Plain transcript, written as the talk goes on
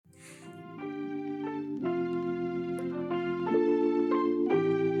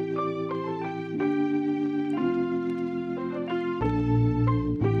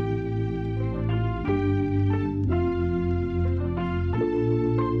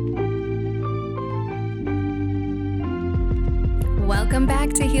Welcome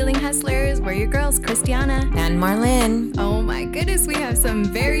back to Healing Hustlers. We're your girls, Christiana and Marlene. Oh my goodness, we have some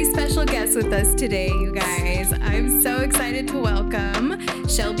very special guests with us today, you guys. I'm so excited to welcome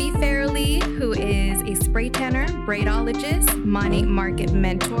Shelby Farrelly, who is a spray tanner, braidologist, money market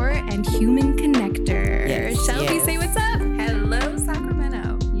mentor, and human connector. Yes, Shelby, yes. Say what's up. Hello,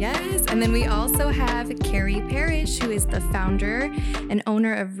 Sacramento. Yes, and then we also have Carri Parrish, who is the founder and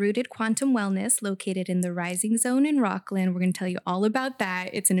owner of Rooted Quantum Wellness, located in the Rising Zone in Rockland. We're going to tell you all about that.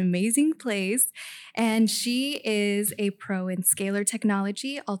 It's an amazing place. And she is a pro in scalar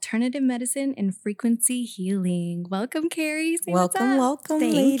technology, alternative medicine, and frequency healing. Welcome, Carri. Say what's up. Welcome,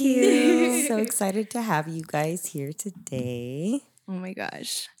 Thank ladies. you. So excited to have you guys here today. Oh my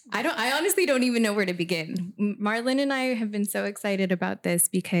gosh. I honestly don't even know where to begin. Marlene and I have been so excited about this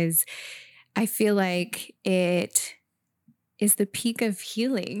because I feel like it is the peak of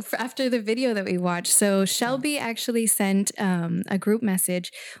healing after the video that we watched. So Shelby actually sent a group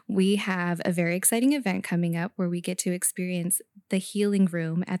message. We have a very exciting event coming up where we get to experience the healing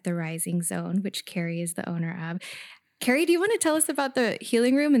room at the Rising Zone, which Carri is the owner of. Carri, do you want to tell us about the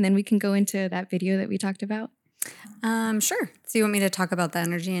healing room and then we can go into that video that we talked about? Sure. So you want me to talk about the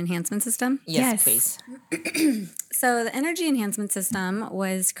Energy Enhancement System? Yes. Please. So the Energy Enhancement System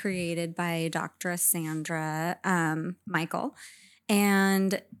was created by Dr. Sandra Michael,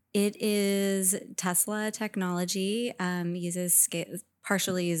 and it is Tesla technology,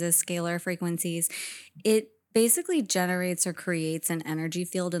 partially uses scalar frequencies. It basically generates or creates an energy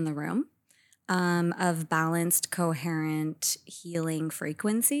field in the room of balanced, coherent, healing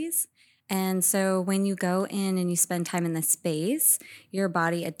frequencies. And so when you go in and you spend time in the space, your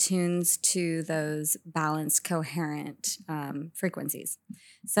body attunes to those balanced, coherent frequencies.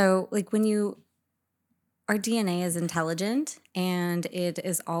 So like our DNA is intelligent and it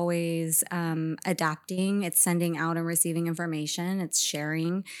is always adapting. It's sending out and receiving information. It's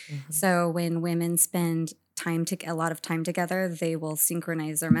sharing. Mm-hmm. So when women spend a lot of time together, they will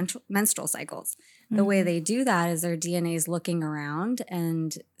synchronize their menstrual cycles. Mm-hmm. The way they do that is their DNA is looking around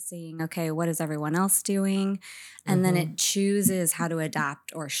and seeing, okay, what is everyone else doing? And then it chooses how to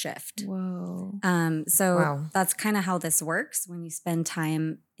adapt or shift. Whoa. That's kind of how this works. When you spend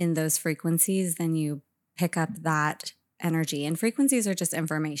time in those frequencies, then you pick up that energy. And frequencies are just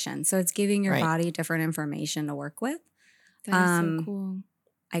information. So it's giving your body different information to work with. That is so cool.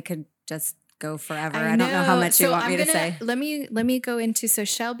 I could just go forever. I don't know how much you want me to say. Let me go into, so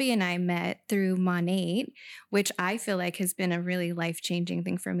Shelby and I met through Monate, which I feel like has been a really life-changing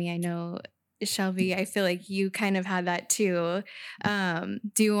thing for me. I know, Shelby, I feel like you kind of had that too.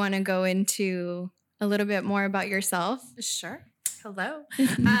 Do you want to go into a little bit more about yourself? Sure. Hello.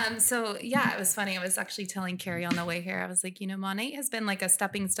 So yeah, it was funny. I was actually telling Carri on the way here, I was like, Monate has been like a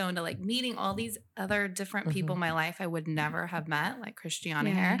stepping stone to like meeting all these other different people in my life I would never have met, like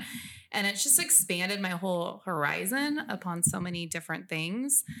Christiana here. And it's just expanded my whole horizon upon so many different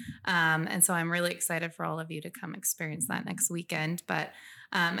things. And so I'm really excited for all of you to come experience that next weekend. But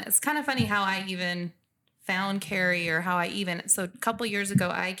it's kind of funny how I even found Carri, or so a couple years ago,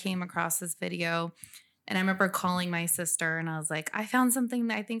 I came across this video. And I remember calling my sister and I was like, I found something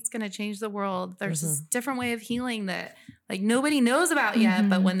that I think is going to change the world. There's this different way of healing that like nobody knows about yet,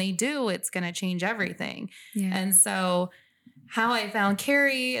 but when they do, it's going to change everything. Yeah. And so how I found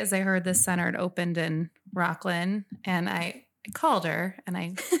Carri is I heard this center had opened in Rockland, and I called her and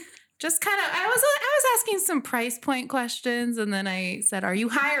I just I was asking some price point questions. And then I said, are you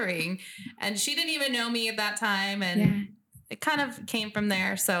hiring? And she didn't even know me at that time. And it kind of came from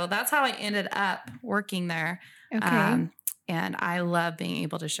there. So that's how I ended up working there. Okay. And I love being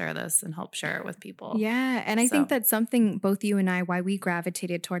able to share this and help share it with people. Yeah. And I think that's something both you and I, why we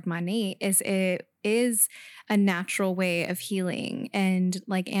gravitated toward Monate, is it is a natural way of healing. And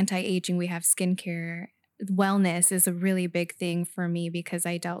like anti-aging, we have skincare. Wellness is a really big thing for me because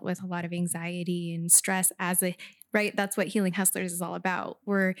I dealt with a lot of anxiety and stress that's what Healing Hustlers is all about.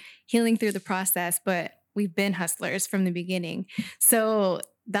 We're healing through the process, but we've been hustlers from the beginning. So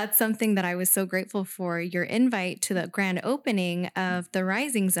that's something that I was so grateful for, your invite to the grand opening of the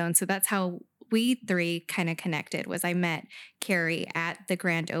Rising Zone. So that's how we three kind of connected, was I met Carri at the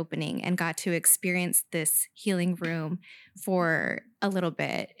grand opening and got to experience this healing room for a little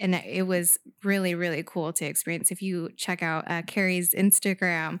bit. And it was really, really cool to experience. If you check out Carri's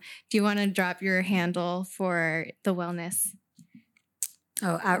Instagram, do you want to drop your handle for the wellness?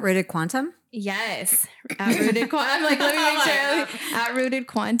 Oh, at Rooted Quantum? Yes, at Rooted Quantum. I'm like, let me make sure. At Rooted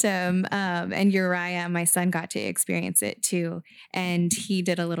Quantum. And Uriah, my son, got to experience it too. And he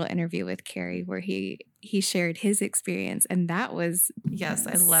did a little interview with Carri where he shared his experience. And that was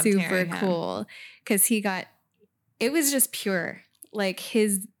I loved super cool because it was just pure. like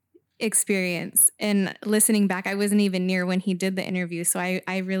his experience, and listening back, I wasn't even near when he did the interview. So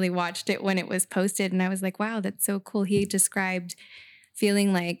I really watched it when it was posted, and I was like, wow, that's so cool. He described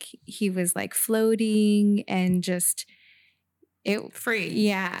feeling like he was like floating and just Free.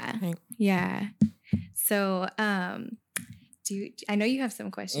 Yeah. Right. Yeah. So, I know you have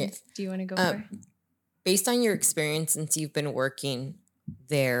some questions. Do you want to go for it? Based on your experience since you've been working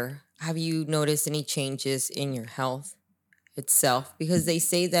there, have you noticed any changes in your health itself? Because they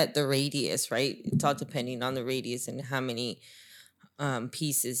say that the radius, right? It's all depending on the radius and how many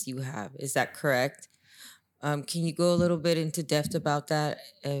pieces you have. Is that correct? Can you go a little bit into depth about that,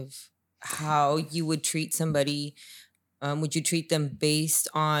 of how you would treat somebody? Would you treat them based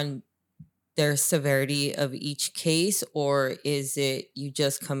on their severity of each case, or is it you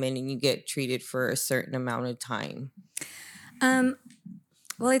just come in and you get treated for a certain amount of time?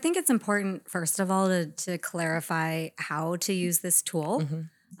 Well, I think it's important, first of all, to clarify how to use this tool.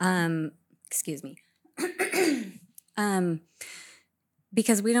 Excuse me.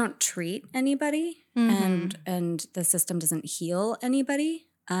 Because we don't treat anybody, and the system doesn't heal anybody.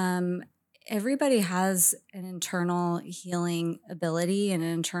 Everybody has an internal healing ability and an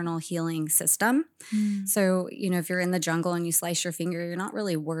internal healing system. So, if you're in the jungle and you slice your finger, you're not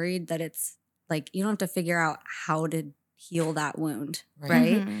really worried that it's like, you don't have to figure out how to heal that wound,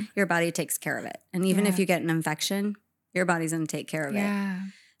 right? Your body takes care of it. And even if you get an infection, your body's going to take care of it.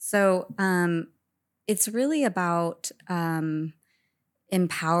 So it's really about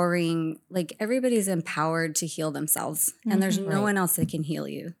empowering, like everybody's empowered to heal themselves, and there's no one else that can heal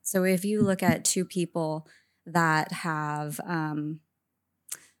you. So if you look at two people that have,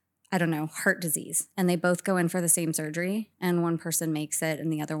 heart disease, and they both go in for the same surgery, and one person makes it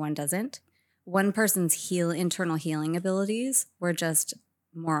and the other one doesn't, one person's internal healing abilities were just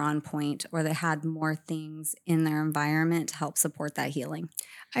more on point, or they had more things in their environment to help support that healing.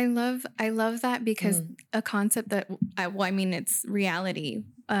 I love that, because a concept that, it's reality.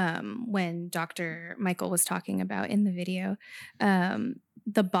 When Dr. Michael was talking about in the video,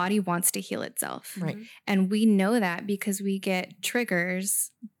 the body wants to heal itself. Right. And we know that because we get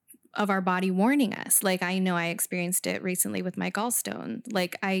triggers of our body warning us. Like, I know I experienced it recently with my gallstone.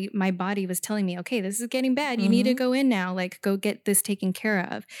 Like, my body was telling me, okay, this is getting bad. You need to go in now. Like, go get this taken care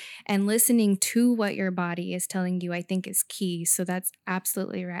of. And listening to what your body is telling you, I think, is key. So that's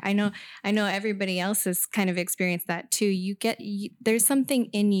absolutely right. I know everybody else has kind of experienced that too. There's something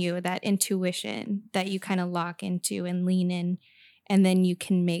in you, that intuition, that you kind of lock into and lean in, and then you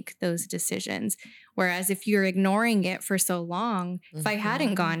can make those decisions. Whereas if you're ignoring it for so long, if I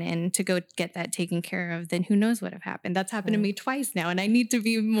hadn't gone in to go get that taken care of, then who knows what have happened. That's happened to me twice now, and I need to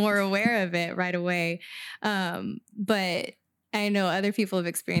be more aware of it right away. But I know other people have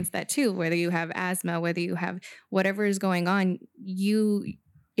experienced that too, whether you have asthma, whether you have whatever is going on,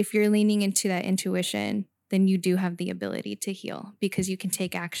 if you're leaning into that intuition, then you do have the ability to heal, because you can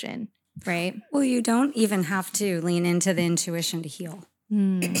take action, right? Well, you don't even have to lean into the intuition to heal.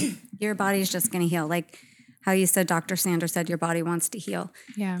 Your body's just going to heal. Like how you said, Dr. Sandra said, your body wants to heal.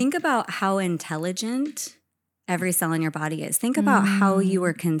 Yeah. Think about how intelligent every cell in your body is. Think about how you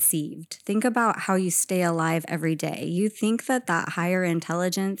were conceived. Think about how you stay alive every day. You think that higher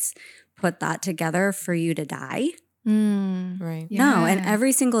intelligence put that together for you to die? Right. Yeah. No, and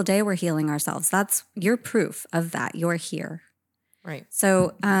every single day we're healing ourselves. That's your proof of that. You're here. Right.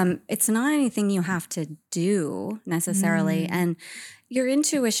 So it's not anything you have to do necessarily. And your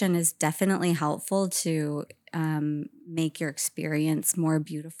intuition is definitely helpful to make your experience more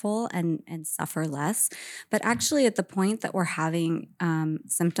beautiful and suffer less. But actually, at the point that we're having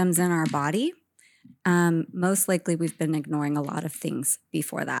symptoms in our body, most likely we've been ignoring a lot of things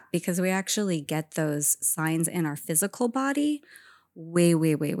before that, because we actually get those signs in our physical body way,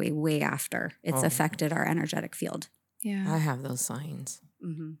 way, way, way, way after it's affected our energetic field. Yeah. I have those signs.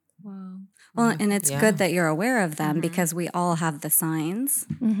 Wow. Well, and it's good that you're aware of them, because we all have the signs,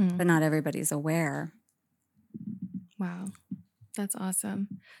 but not everybody's aware. Wow. That's awesome.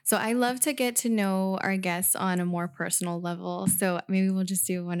 So I love to get to know our guests on a more personal level. So maybe we'll just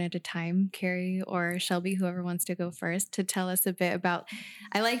do one at a time, Carri or Shelby, whoever wants to go first, to tell us a bit about,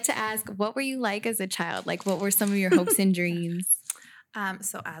 I like to ask, what were you like as a child? Like, what were some of your hopes and dreams?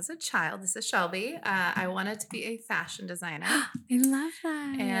 So as a child, this is Shelby. I wanted to be a fashion designer. I love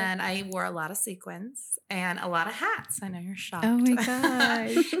that. And I wore a lot of sequins and a lot of hats. I know you're shocked. Oh my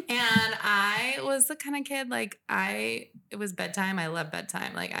gosh. And I was the kind of kid, it was bedtime. I love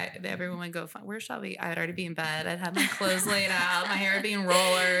bedtime. Everyone would go, where's Shelby? I'd already be in bed. I'd have my clothes laid out, my hair would be in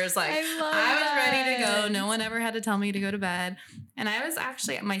rollers. I was ready to go. No one ever had to tell me to go to bed. And I was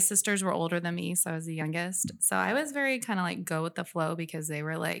actually, my sisters were older than me, so I was the youngest. So I was very kind of go with the flow because they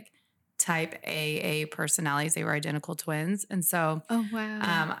were type A personalities. They were identical twins. And so Oh,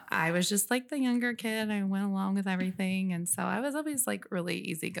 wow. I was just the younger kid. I went along with everything. And so I was always really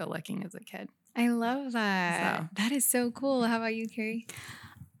easy-go-lucky as a kid. I love that. So. That is so cool. How about you, Carrie?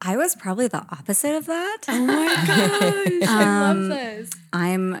 I was probably the opposite of that. Oh my gosh. I love this.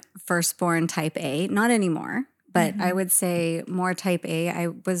 I'm firstborn type A, not anymore, but I would say more type A. I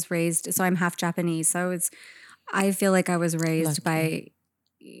was raised, so I'm half Japanese. So I feel like I was raised by,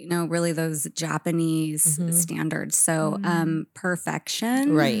 really those Japanese standards. So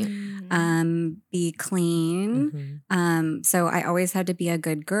perfection, Right. Be clean. So I always had to be a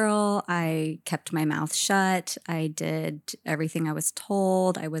good girl. I kept my mouth shut. I did everything I was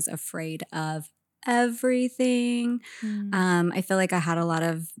told. I was afraid of everything. I feel like I had a lot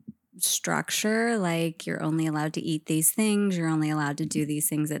of structure, you're only allowed to eat these things. You're only allowed to do these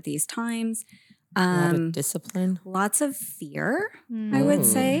things at these times. A lot of discipline. Lots of fear, I would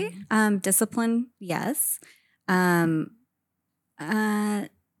say. Discipline, yes.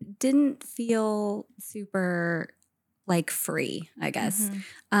 Didn't feel super free, I guess.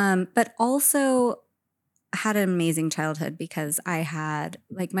 But also had an amazing childhood because I had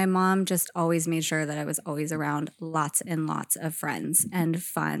my mom just always made sure that I was always around lots and lots of friends and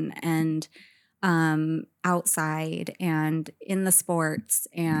fun and outside and in the sports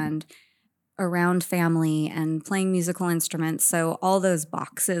and around family and playing musical instruments. So all those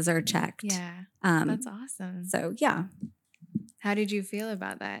boxes are checked. Yeah. That's awesome. So yeah. How did you feel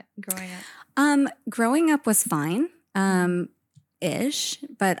about that growing up? Growing up was fine, ish,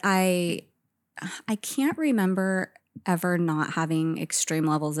 but I can't remember ever not having extreme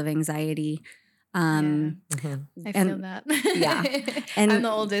levels of anxiety. I feel that. Yeah. And I'm the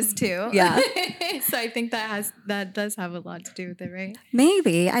oldest too. Yeah. So I think that does have a lot to do with it, right?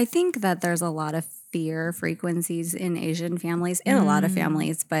 Maybe. I think that there's a lot of fear frequencies in Asian families, in a lot of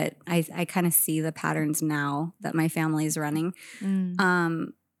families, but I kind of see the patterns now that my family is running.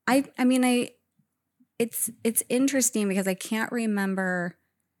 It's interesting because I can't remember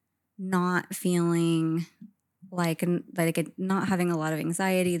not feeling not having a lot of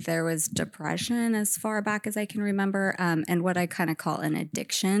anxiety. There was depression as far back as I can remember, and what I kind of call an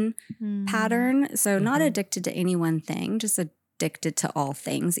addiction pattern. So not addicted to any one thing, just addicted to all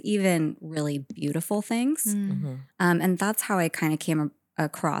things, even really beautiful things. And that's how I kind of came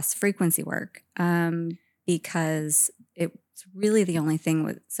across frequency work, because it's really the only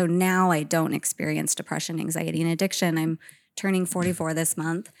thing. So now I don't experience depression, anxiety, and addiction. I'm turning 44 this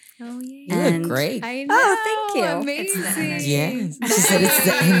month. Oh, yeah. You look great. I know. Oh, thank you. Amazing. It's the energy. Yes. She said it's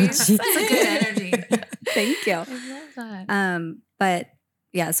the energy. That's a good energy. Thank you. I love that. But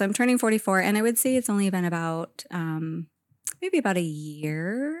yeah, so I'm turning 44, and I would say it's only been about maybe about a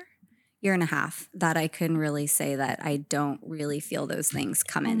year and a half that I can really say that I don't really feel those things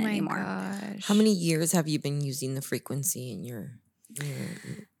come in anymore. Gosh. How many years have you been using the frequency in your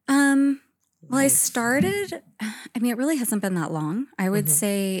Well, I started, it really hasn't been that long. I would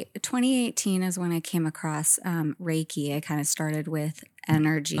say 2018 is when I came across Reiki. I kind of started with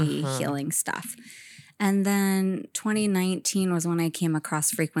energy healing stuff. And then 2019 was when I came across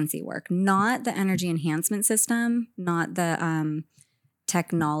frequency work, not the Energy Enhancement System, not the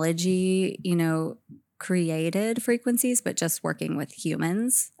technology, created frequencies, but just working with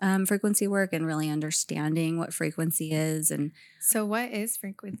humans, frequency work, and really understanding what frequency is. And So what is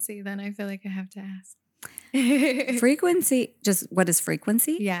frequency? Then I feel like I have to ask. frequency, just what is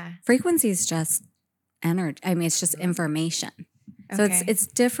frequency? Yeah. Frequency is just energy. It's just information. So Okay. it's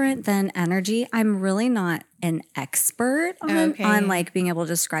different than energy. I'm really not an expert on being able to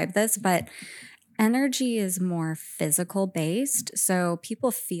describe this, but energy is more physical based. So people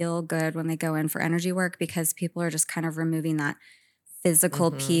feel good when they go in for energy work because people are just kind of removing that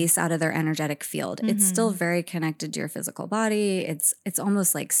physical piece out of their energetic field. It's still very connected to your physical body. It's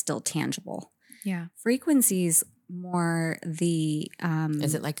almost still tangible. Yeah. Frequencies more the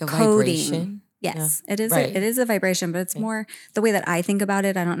is it like a coding. vibration? Yes, it is. Right. It is a vibration, but it's more the way that I think about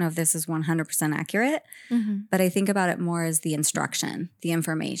it. I don't know if this is 100% accurate, but I think about it more as the instruction, the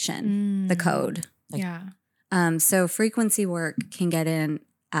information, the code. Yeah. So frequency work can get in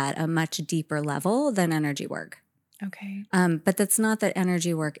at a much deeper level than energy work. Okay. But that's not that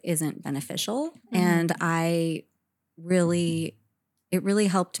energy work isn't beneficial. And it really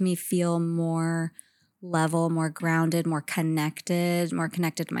helped me feel more level, more grounded, more connected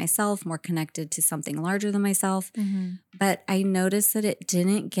to myself, more connected to something larger than myself. But I noticed that it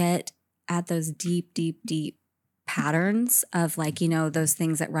didn't get at those deep, deep, deep patterns of like, those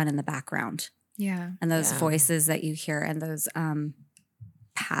things that run in the background. Yeah. And those voices that you hear and those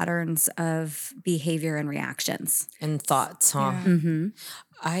patterns of behavior and reactions. And thoughts, huh? Yeah.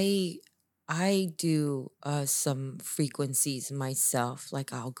 I do some frequencies myself.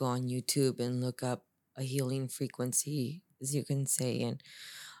 Like I'll go on YouTube and look up a healing frequency, as you can say, and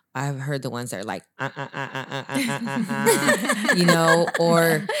I've heard the ones that are like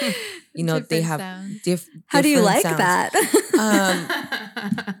or they have How do you different like sounds. that?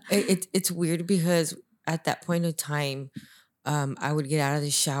 It's weird because at that point of time, I would get out of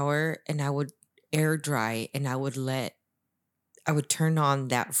the shower and I would air dry and I would turn on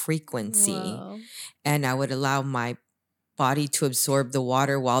that frequency. Whoa. And I would allow my body to absorb the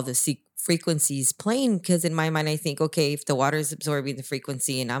water while the frequency is playing. Because in my mind, I think, okay, if the water is absorbing the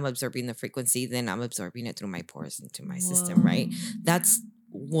frequency and I'm absorbing the frequency, then I'm absorbing it through my pores into my system, right? That's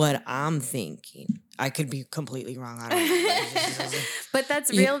what I'm thinking. I could be completely wrong. I don't know. But that's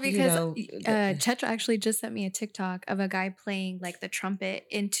real because Chetra actually just sent me a TikTok of a guy playing like the trumpet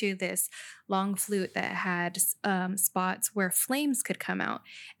into this long flute that had spots where flames could come out.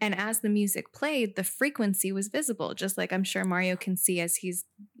 And as the music played, the frequency was visible, just like I'm sure Mario can see as he's,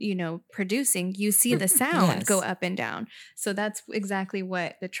 producing. You see the sound go up and down. So that's exactly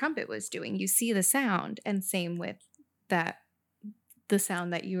what the trumpet was doing. You see the sound, and same with the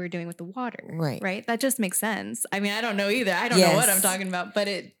sound that you were doing with the water. Right. That just makes sense. I mean, I don't know either. I don't know what I'm talking about, but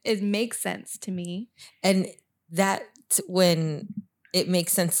it makes sense to me. And that's when it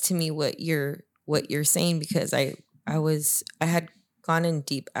makes sense to me what you're saying, because I had gone in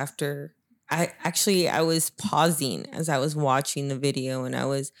deep after I was pausing as I was watching the video, and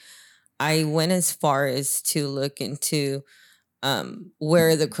I went as far as to look into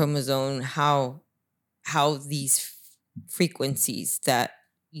where the chromosome, how these frequencies that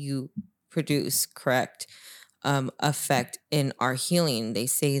you produce, correct, affect in our healing. They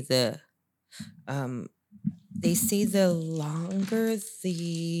say the longer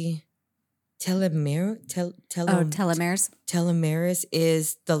the telomeres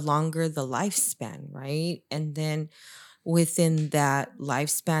is, the longer the lifespan, right? And then within that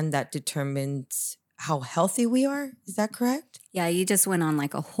lifespan, that determines how healthy we are. Is that correct? Yeah, you just went on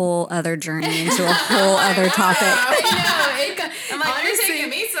like a whole other journey into a whole other topic. I know. I'm like, you're taking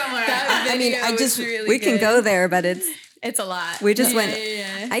me somewhere. We can go there, but it's a lot. We just went.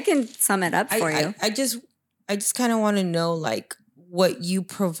 Yeah. I can sum it up for you. I just kind of want to know, like, what you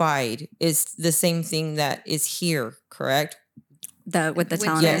provide is the same thing that is here, correct? With the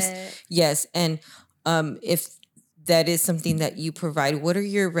telomeres. Yes. And if that is something that you provide, what are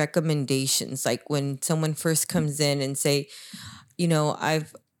your recommendations? Like when someone first comes in and say,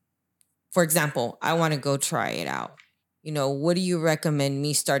 for example, I want to go try it out. What do you recommend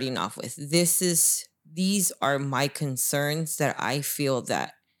me starting off with? These are my concerns that I feel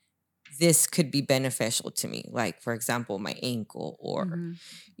that this could be beneficial to me. Like, for example, my ankle, or,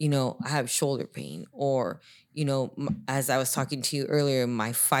 I have shoulder pain, or, as I was talking to you earlier, my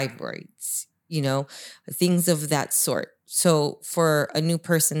fibroids, things of that sort. So for a new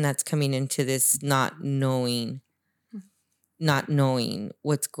person that's coming into this, not knowing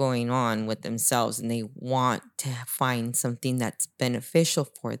what's going on with themselves, and they want to find something that's beneficial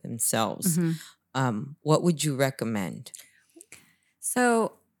for themselves, what would you recommend?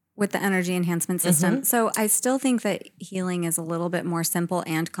 So with the energy enhancement system. So I still think that healing is a little bit more simple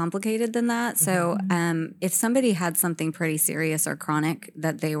and complicated than that. So if somebody had something pretty serious or chronic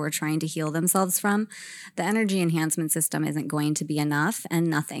that they were trying to heal themselves from, the energy enhancement system isn't going to be enough, and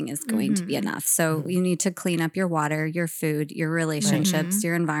nothing is going to be enough. So you need to clean up your water, your food, your relationships,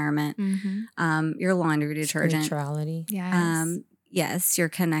 your environment, your laundry detergent. Spirituality. Yes, your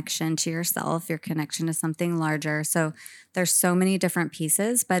connection to yourself, your connection to something larger. So there's so many different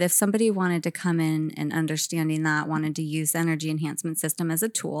pieces. But if somebody wanted to come in and understanding that, wanted to use the energy enhancement system as a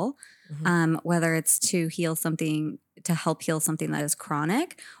tool, whether it's to heal something, to help heal something that is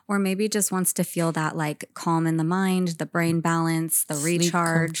chronic, or maybe just wants to feel that like calm in the mind, the brain balance, the Sleep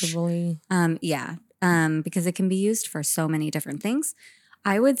recharge. Because it can be used for so many different things.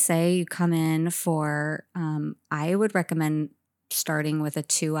 I would say you come in for, I would recommend starting with a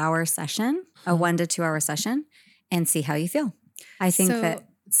 2-hour session, a 1 to 2 hour session, and see how you feel. I think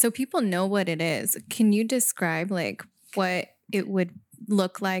so people know what it is. Can you describe like what it would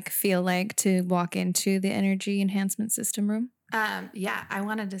look like, feel like to walk into the energy enhancement system room? Yeah, I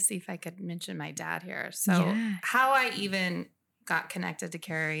wanted to see if I could mention my dad here. So Yeah. how I even got connected to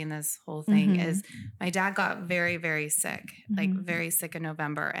Carri and this whole thing is my dad got very, very sick, like very sick in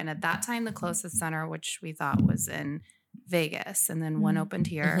November. And at that time, the closest center, which we thought was in Vegas, and then one opened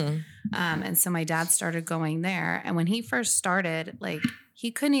here. And so my dad started going there. And when he first started, like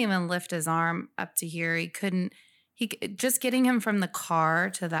he couldn't even lift his arm up to here. Just getting him from the car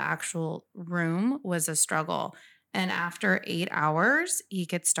to the actual room was a struggle. And after 8 hours, he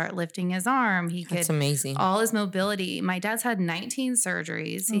could start lifting his arm. That's amazing. All his mobility. My dad's had 19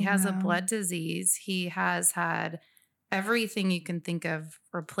 surgeries. He has a blood disease. He has had everything you can think of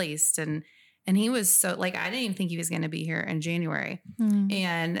replaced. And he was so, like, I didn't even think he was going to be here in January.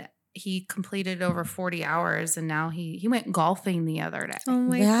 And he completed over 40 hours, and now he went golfing the other day. Oh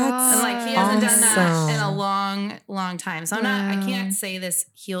my That's God. And like he hasn't done that in a awesome. long, long time. So I can't say this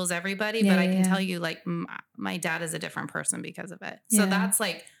heals everybody, but I can tell you, like, my dad is a different person because of it. So that's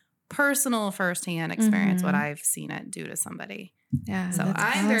like personal firsthand experience, what I've seen it do to somebody. Yeah. So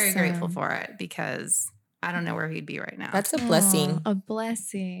that's I'm very grateful awesome. for it, because I don't know where he'd be right now. That's a blessing. A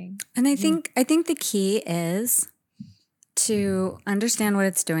blessing. And I think the key is to understand what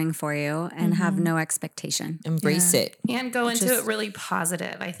it's doing for you and have no expectation. Embrace it. And go into it really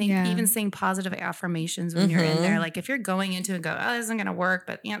positive. I think even saying positive affirmations when you're in there, like if you're going into it and go, oh, this isn't going to work,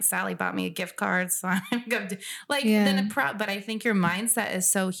 but Aunt Sally bought me a gift card, so I'm going to like, then but I think your mindset is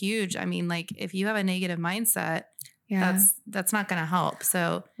so huge. I mean, like if you have a negative mindset, that's not going to help.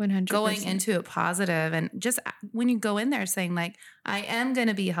 So 100%. going into it positive, and just when you go in there saying like, I am going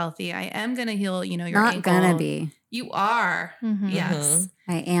to be healthy. I am going to heal, your Not ankle. gonna be. You are. Yes.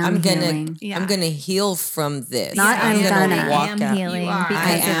 I am I'm healing. I'm gonna heal from this. Not I'm gonna. walk I am out. healing. You are. because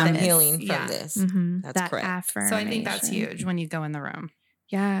I of am this. healing from Yeah. this. That's That correct. affirmation. So I think that's huge when you go in the room.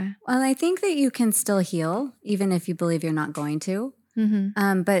 Yeah. Well, I think that you can still heal even if you believe you're not going to.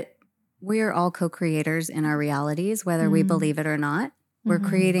 But we are all co-creators in our realities, whether we believe it or not. We're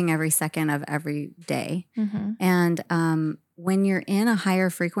creating every second of every day. And when you're in a higher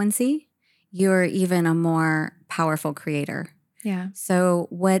frequency, you're even a more powerful creator. Yeah. So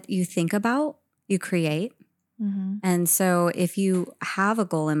what you think about, you create. And so if you have a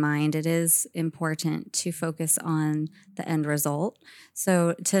goal in mind, it is important to focus on the end result.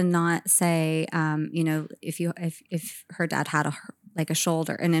 So to not say, if her dad had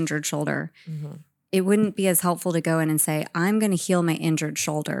an injured shoulder, it wouldn't be as helpful to go in and say, I'm going to heal my injured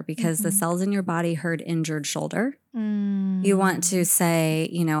shoulder, because the cells in your body heard injured shoulder. You want to say,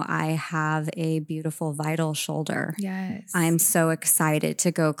 I have a beautiful, vital shoulder. Yes. I'm so excited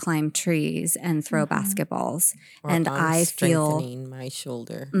to go climb trees and throw basketballs. Or and I'm I feel strengthening my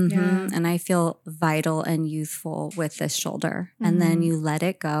shoulder. and I feel vital and youthful with this shoulder. And then you let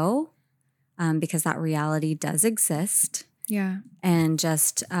it go, because that reality does exist. Yeah. And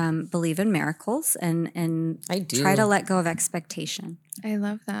just believe in miracles and I do. try to let go of expectation. I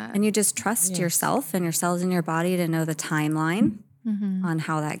love that. And you just trust yourself and your cells in your body to know the timeline on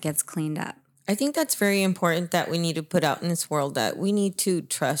how that gets cleaned up. I think that's very important that we need to put out in this world, that we need to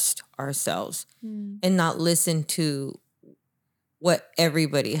trust ourselves and not listen to what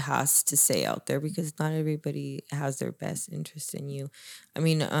everybody has to say out there, because not everybody has their best interest in you. I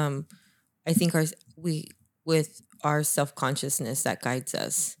mean, I think with our self-consciousness that guides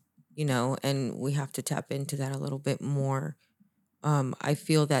us, and we have to tap into that a little bit more. I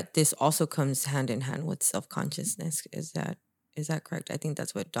feel that this also comes hand in hand with self-consciousness. Is that correct? I think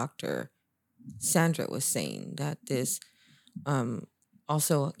that's what Dr. Sandra was saying, that this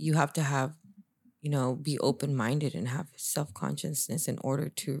also you have to have, be open-minded and have self-consciousness in order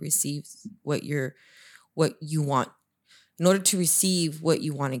to receive what you want, in order to receive what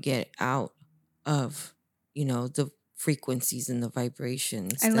you want to get out of, the frequencies and the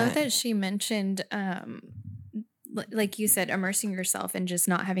vibrations. I love that she mentioned, like you said, immersing yourself and just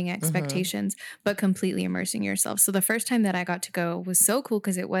not having expectations, but completely immersing yourself. So the first time that I got to go was so cool,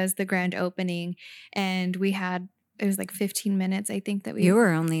 because it was the grand opening, and it was like 15 minutes, I think, that You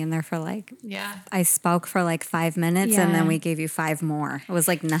were only in there for I spoke for 5 minutes, and then we gave you 5 more. It was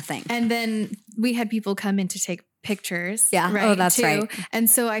like nothing. And then we had people come in to take pictures. Yeah. Right, Oh, that's too. right. And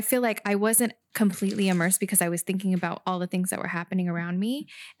so I feel like I wasn't completely immersed, because I was thinking about all the things that were happening around me.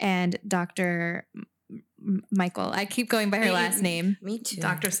 And Dr. Michael, I keep going by her last name. Me too.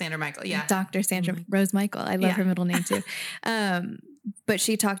 Dr. Sandra Michael. Yeah. Dr. Sandra Rose Michael. I love her middle name too. But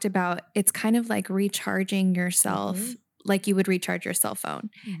she talked about, it's kind of like recharging yourself like you would recharge your cell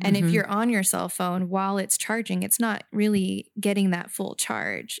phone. And if you're on your cell phone while it's charging, it's not really getting that full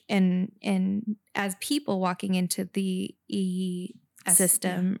charge. And as people walking into the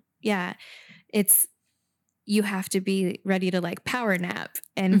system. Yeah. It's, you have to be ready to like power nap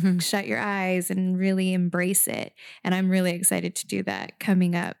and shut your eyes and really embrace it. And I'm really excited to do that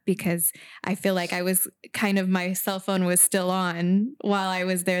coming up because I feel like I was kind of, my cell phone was still on while I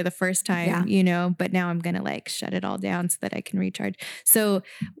was there the first time, you know, but now I'm going to like shut it all down so that I can recharge. So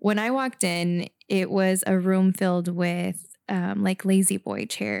when I walked in, it was a room filled with like lazy boy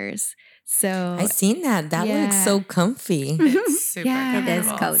chairs. So I seen that. That looks so comfy. It's super Yeah. It is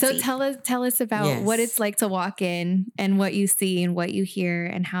comfortable. cozy. So tell us about what it's like to walk in and what you see and what you hear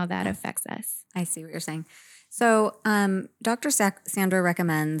and how that affects us. I see what you're saying. So Dr. Sandra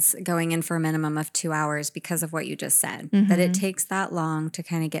recommends going in for a minimum of 2 hours because of what you just said, that it takes that long to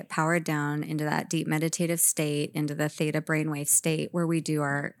kind of get powered down into that deep meditative state, into the theta brainwave state where we do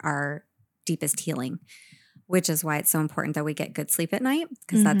our deepest healing, which is why it's so important that we get good sleep at night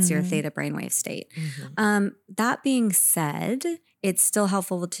because that's your theta brainwave state. That being said, it's still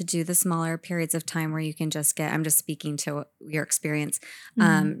helpful to do the smaller periods of time where you can just get, I'm just speaking to your experience,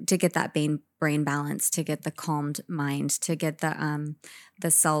 to get that brain balance, to get the calmed mind, to get the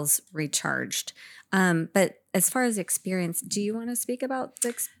cells recharged. But as far as experience, do you want to speak about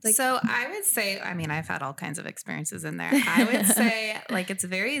So I would say, I mean, I've had all kinds of experiences in there. I would say like it's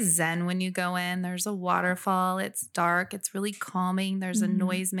very zen when you go in. There's a waterfall. It's dark. It's really calming. There's a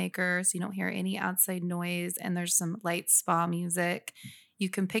noisemaker, so you don't hear any outside noise. And there's some light spa music. You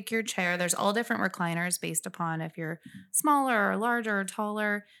can pick your chair. There's all different recliners based upon if you're smaller or larger or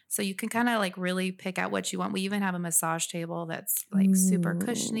taller. So you can kind of like really pick out what you want. We even have a massage table that's like super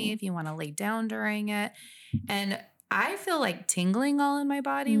cushiony if you want to lay down during it. And I feel like tingling all in my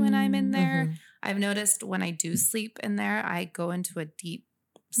body when I'm in there. I've noticed when I do sleep in there, I go into a deep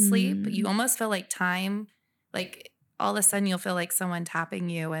sleep. You almost feel like time, like all of a sudden you'll feel like someone tapping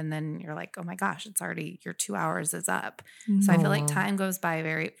you and then you're like, oh my gosh, it's already, your 2 hours is up. So I feel like time goes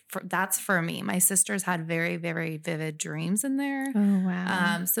by that's for me. My sisters had very, very vivid dreams in there. Oh,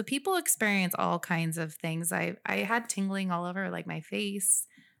 wow. So people experience all kinds of things. I had tingling all over like my face.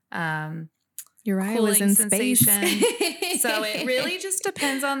 Your eye was in space. So it really just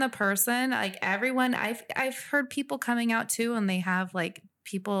depends on the person. Like everyone, I've heard people coming out too, and they have like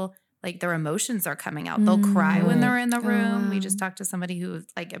people like their emotions are coming out. They'll cry when they're in the room. wow. We just talked to somebody who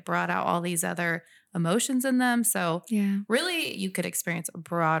like it brought out all these other emotions in them. So really you could experience a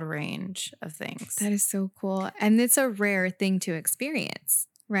broad range of things. That is so cool. And it's a rare thing to experience,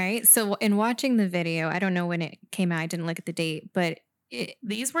 right? So in watching the video, I don't know when it came out. I didn't look at the date, but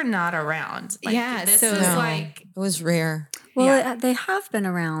these were not around. Like, this so is like it was rare. Well, they have been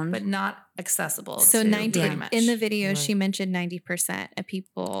around, but not accessible. So to 90 pretty much. in the video, she mentioned 90% of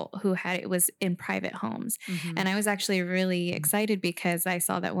people who had it was in private homes. And I was actually really excited because I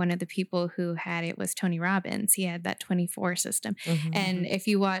saw that one of the people who had it was Tony Robbins. He had that 24 system. And if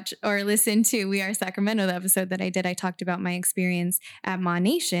you watch or listen to We Are Sacramento, the episode that I did, I talked about my experience at Ma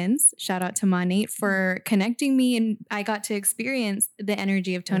Nations. Shout out to Ma Nate for connecting me. And I got to experience the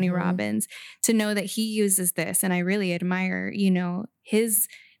energy of Tony Robbins, to know that he uses this. And I really admire, you know, his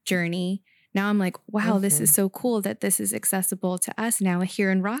journey. Now I'm like, wow, this is so cool that this is accessible to us now here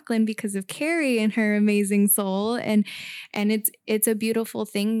in Rockland because of Carri and her amazing soul. And it's a beautiful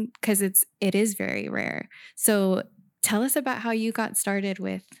thing because it is very rare. So tell us about how you got started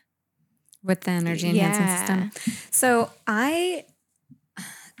with the Energy Enhancement System. So I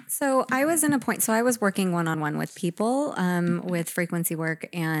was in a point, so I was working one-on-one with people with frequency work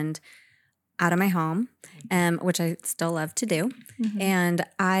and out of my home, which I still love to do. And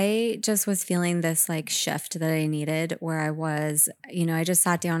I just was feeling this like shift that I needed where I was, you know, I just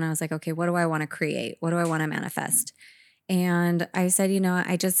sat down and I was like, okay, what do I want to create? What do I want to manifest? And I said, you know,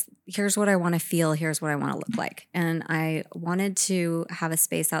 here's what I want to feel. Here's what I want to look like. And I wanted to have a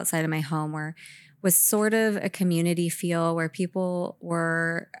space outside of my home where was sort of a community feel where people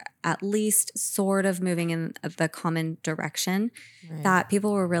were at least sort of moving in the common direction that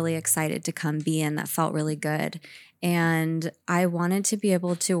people were really excited to come be in, that felt really good. And I wanted to be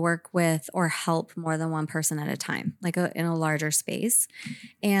able to work with or help more than one person at a time, like in a larger space.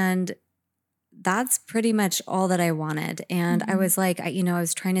 And that's pretty much all that I wanted. And I was like, I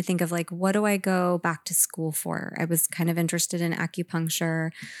was trying to think of like, what do I go back to school for? I was kind of interested in acupuncture.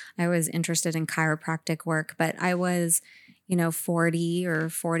 I was interested in chiropractic work, but I was, 40 or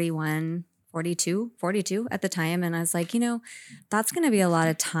 41, 42 at the time. And I was like, that's going to be a lot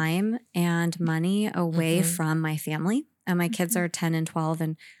of time and money away from my family. And my kids are 10 and 12.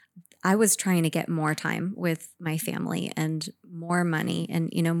 And I was trying to get more time with my family and more money and,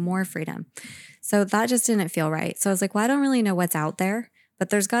 more freedom. So that just didn't feel right. So I was like, well, I don't really know what's out there, but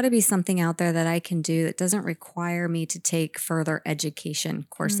there's got to be something out there that I can do that doesn't require me to take further education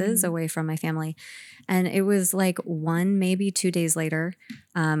courses away from my family. And it was like maybe 2 days later,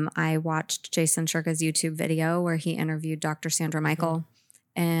 I watched Jason Shurka's YouTube video where he interviewed Dr. Sandra Michael.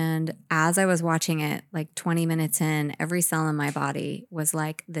 And as I was watching it, like 20 minutes in, every cell in my body was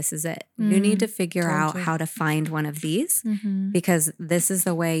like, this is it. You need to figure out how to find one of these because this is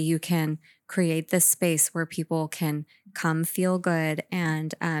the way you can create this space where people can come feel good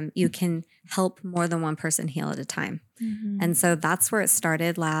and you can help more than one person heal at a time. And so that's where it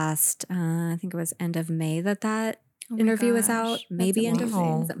started last, I think it was end of May that interview was out. Maybe end of May.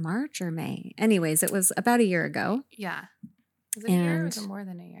 Was it March or May? Anyways, it was about a year ago. Yeah. Was it a year or was it more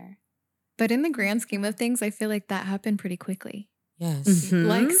than a year? But in the grand scheme of things, I feel like that happened pretty quickly. Yes.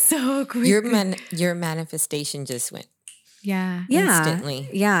 Like so quickly. Your manifestation just went instantly.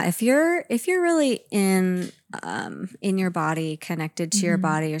 Yeah. If you're really in your body, connected to your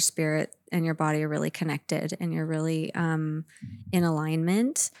body, your spirit and your body are really connected and you're really in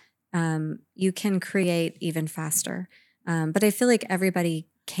alignment, you can create even faster. But I feel like everybody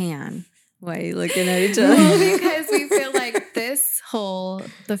can. Why are you looking at each other? Well, because we feel like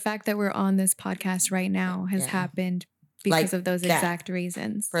the fact that we're on this podcast right now has happened because of those exact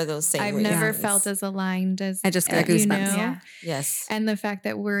reasons. For those same I've reasons. never felt as aligned as I just got goosebumps. Yeah. Yes. And the fact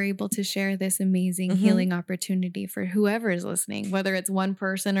that we're able to share this amazing healing opportunity for whoever is listening, whether it's one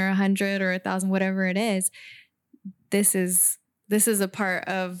person or 100 or 1,000, whatever it is, this is a part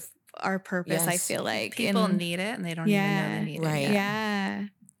of our purpose. I feel like people need it and they don't even know they need it. Right. Yeah.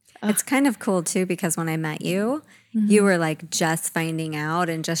 It's kind of cool too, because when I met you, you were like just finding out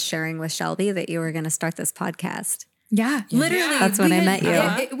and just sharing with Shelby that you were going to start this podcast. Yeah, literally. That's when I met you.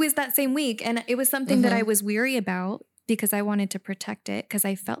 It was that same week. And it was something that I was weary about because I wanted to protect it because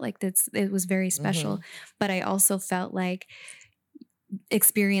I felt like it was very special. But I also felt like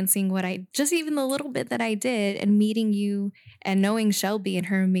experiencing even the little bit that I did and meeting you and knowing Shelby and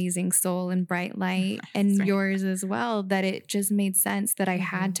her amazing soul and bright light and yours as well, that it just made sense that I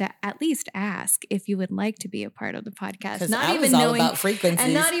had to at least ask if you would like to be a part of the podcast. Not even knowing about frequencies.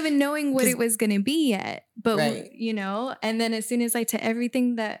 And not even knowing what it was going to be yet. But, and then as soon as to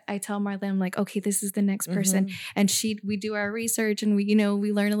everything that I tell Marlene, I'm like, okay, this is the next person. And we do our research and we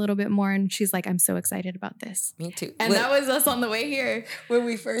learn a little bit more. And she's like, I'm so excited about this. Me too. And that was us on the way here. When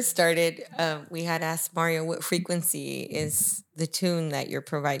we first started, we had asked Mario what frequency is the tune that you're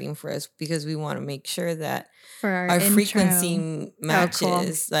providing for us because we want to make sure that for our intro. Frequency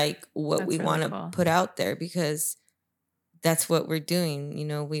matches like what we want to put out there because that's what we're doing.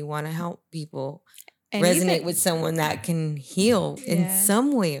 We want to help people and resonate with someone that can heal in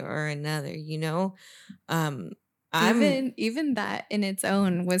some way or another, Even that in its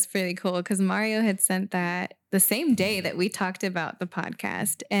own was pretty cool because Mario had sent that the same day that we talked about the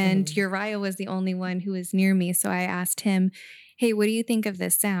podcast and Uriah was the only one who was near me. So I asked him, hey, what do you think of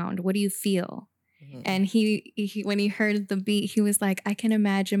this sound? What do you feel? And he when he heard the beat, he was like, I can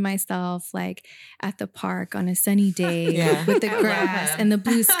imagine myself like at the park on a sunny day with the grass and the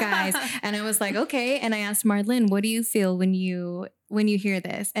blue skies. And I was like, okay. And I asked Marlene, what do you feel when you hear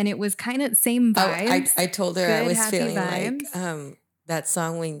this? And it was kind of same vibes. I told her I was feeling vibes. like that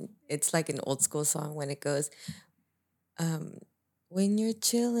song when it's like an old school song when it goes, when you're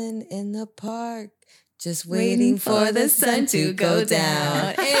chilling in the park, just waiting for the sun to go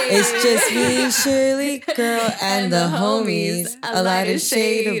down. It's just me, Shirley, girl, and the homies, a lighter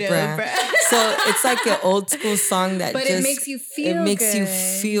shade of brown. So it's like an old school song that it makes you feel you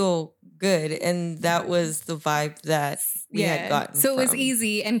feel good. And that was the vibe that we had gotten So it was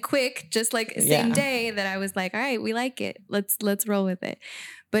easy and quick, just like same day that I was like, all right, we like it. Let's roll with it.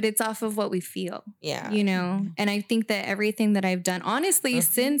 But it's off of what we feel. Yeah. And I think that everything that I've done, honestly,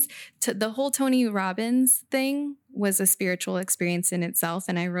 since the whole Tony Robbins thing was a spiritual experience in itself.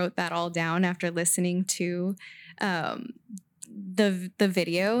 And I wrote that all down after listening to the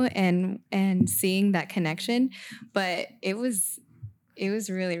video and seeing that connection. But it was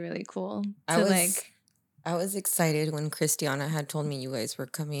really, really cool. I was excited when Christiana had told me you guys were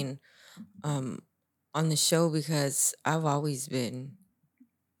coming on the show because I've always been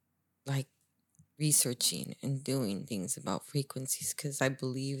like researching and doing things about frequencies because I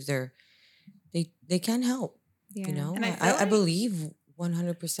believe they can help. And I believe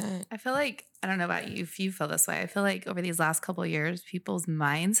 100%. I feel like, I don't know about you if you feel this way. I feel like over these last couple of years, people's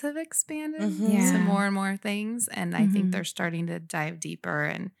minds have expanded to more and more things. And I think they're starting to dive deeper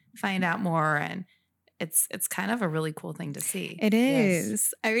and find out more it's kind of a really cool thing to see. It Yes.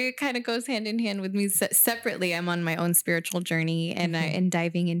 is. I mean, it kind of goes hand in hand with me separately. I'm on my own spiritual journey and and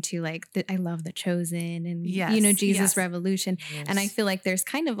diving into like I love the Chosen and Yes, Jesus yes. revolution. And I Yes. feel like there's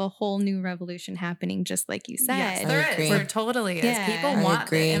kind of a whole new revolution happening, just like you Yes, said. there I is. agree. There totally is. Yeah. People I want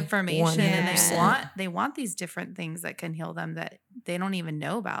agree the information and 100%. they want these different things that can heal them that they don't even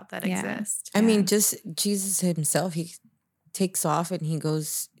know about that Yeah. exist. I mean, just Jesus himself, he takes off and he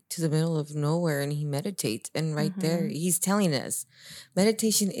goes to the middle of nowhere and he meditates. And right there, he's telling us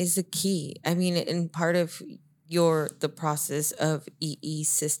meditation is the key. I mean, and part of the process of EE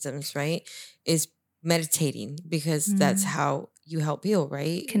systems, right, is meditating because that's how you help heal,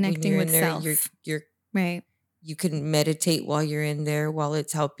 right? Connecting with self. You're Right. you can meditate while you're in there while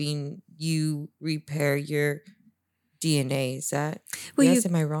it's helping you repair your DNA. Is that yes?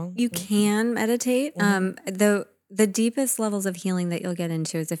 Am I wrong? You can meditate. The deepest levels of healing that you'll get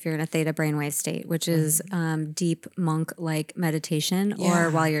into is if you're in a theta brainwave state, which is deep monk-like meditation, or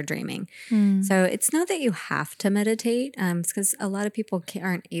while you're dreaming. So it's not that you have to meditate, because a lot of people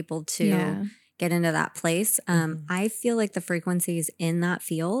aren't able to get into that place. I feel like the frequencies in that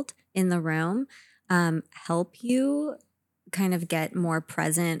field, in the room, help you kind of get more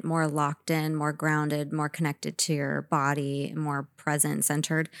present, more locked in, more grounded, more connected to your body, more present,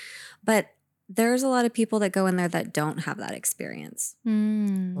 centered. But there's a lot of people that go in there that don't have that experience.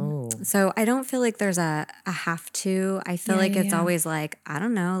 Oh. So I don't feel like there's a have to. I feel like it's always like, I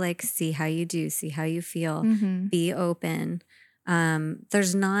don't know, like see how you do, see how you feel, be open.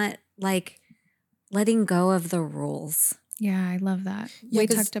 There's not like letting go of the rules. Yeah, I love that. We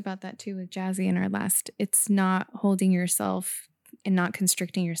talked about that too with Jazzy in our last. It's not holding yourself and not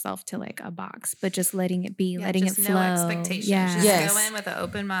constricting yourself to like a box, but just letting it be, letting it flow. No expectations. Yeah. Just go in with an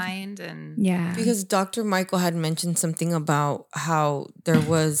open mind and Because Dr. Michael had mentioned something about how there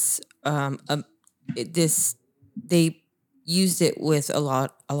was they used it with a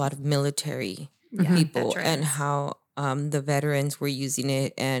lot of military people veterans. and how the veterans were using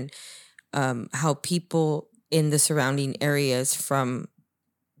it and how people in the surrounding areas from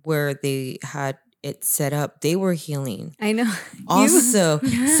where they had it set up, they were healing. I know. Also,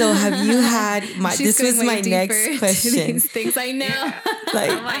 so have you had She's this was going my way next deeper into question. these things I know.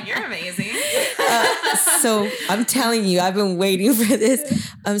 I'm like, you're amazing. So I'm telling you, I've been waiting for this.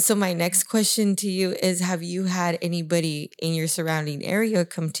 So my next question to you is, have you had anybody in your surrounding area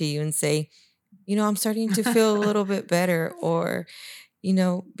come to you and say, I'm starting to feel a little bit better, or,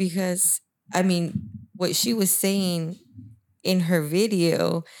 because I mean, what she was saying in her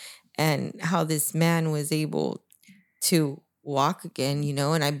video and how this man was able to walk again,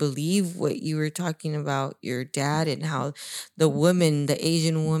 and I believe what you were talking about your dad and how the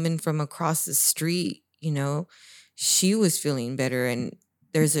Asian woman from across the street, she was feeling better, and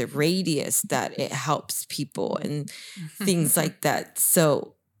there's a radius that it helps people and things like that.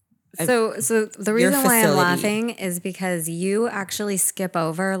 So the reason why I'm laughing is because you actually skip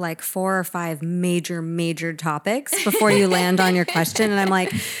over like 4 or 5 major topics before you land on your question. And I'm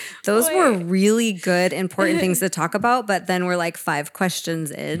like, those were really good, important things to talk about. But then we're like 5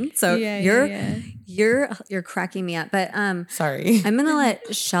 questions in. So you're cracking me up. But sorry. I'm going to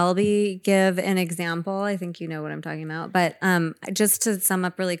let Shelby give an example. I think you know what I'm talking about. But just to sum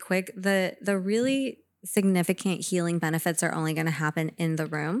up really quick, the really significant healing benefits are only going to happen in the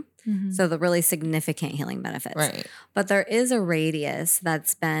room. So the really significant healing benefits. Right. But there is a radius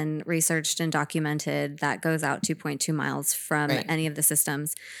that's been researched and documented that goes out 2.2 miles from any of the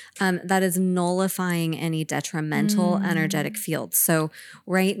systems that is nullifying any detrimental energetic fields. So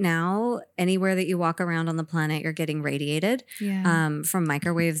right now, anywhere that you walk around on the planet, you're getting radiated from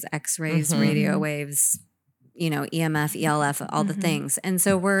microwaves, X-rays, radio waves, EMF, ELF, all the things. And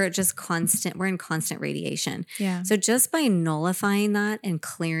so we're in constant radiation. Yeah. So just by nullifying that and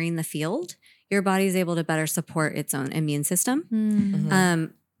clearing the field, your body is able to better support its own immune system.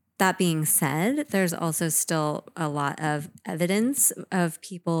 That being said, there's also still a lot of evidence of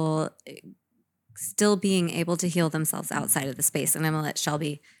people still being able to heal themselves outside of the space. And I'm going to let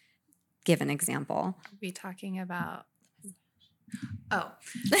Shelby give an example. We'll be talking about so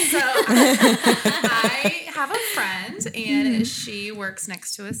I have a friend and she works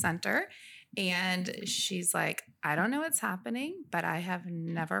next to a center, and she's like, I don't know what's happening, but I have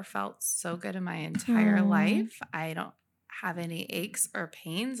never felt so good in my entire life. I don't have any aches or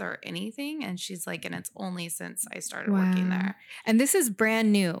pains or anything. And she's like, and it's only since I started working there. And this is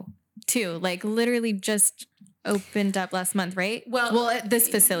brand new too, like literally just opened up last month, right? Well, at this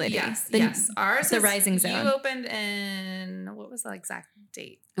facility. Yes, The- yes. Ours the is, Rising Zone. You opened in, what was the exact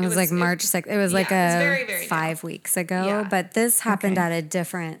date? It was like March 6th. It was like it was very, very 5 weeks ago, Yeah. but this happened Okay. at a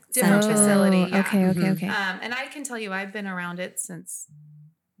different Different center. facility. Yeah. Okay. Mhm. And I can tell you, I've been around it since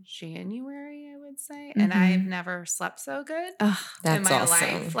January, I would say, and Mhm. I've never slept so good Oh, in That's my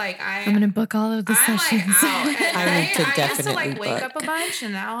awesome. life. Like I'm gonna book all of the I'm sessions. like out. At I night, need to I used to definitely like wake book. up a bunch,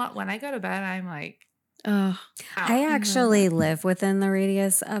 and now when I go to bed, I'm like Oh, out. I actually live within the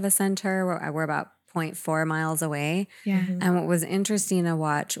radius of a center. We're about 0.4 miles away. yeah. Mhm. And what was interesting to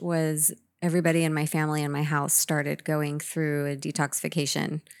watch was everybody in my family and my house started going through a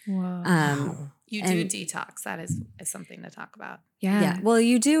detoxification. Whoa. Wow. You do and- detox. That is something to talk about. Yeah. Well,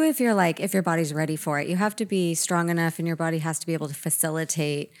 you do if your body's ready for it. You have to be strong enough and your body has to be able to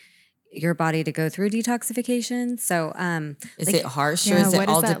facilitate your body to go through detoxification. So, Is like, it harsh or yeah, is what it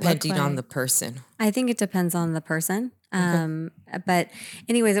does all that look depending on like? the person? I think it depends on the person. But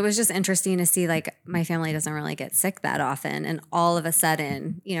anyways, it was just interesting to see like my family doesn't really get sick that often. And all of a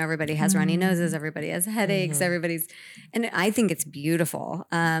sudden, everybody has runny noses, everybody has headaches, Mhm. and I think it's beautiful.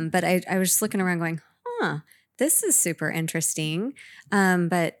 But I was just looking around going, this is super interesting.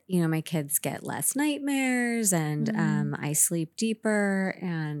 But my kids get less nightmares and I sleep deeper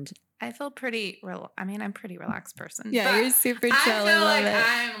and I feel pretty. I'm a pretty relaxed person. Yeah, but you're super chill. I I feel love like it.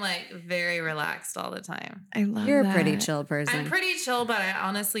 I'm like very relaxed all the time. I love you're that. a pretty chill person. I'm pretty chill, but I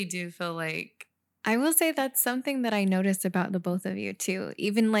honestly do feel like I will say that's something that I noticed about the both of you too.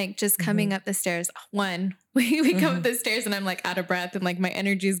 Even like just coming up the stairs. One, we come up the stairs and I'm like out of breath and like my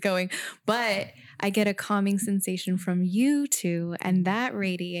energy is going, but I get a calming sensation from you two and that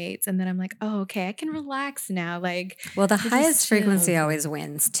radiates. And then I'm like, oh, okay, I can relax now. Like, Well, the just highest frequency chill. always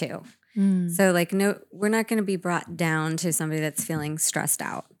wins too. mm, So like no, we're not going to be brought down to somebody that's feeling stressed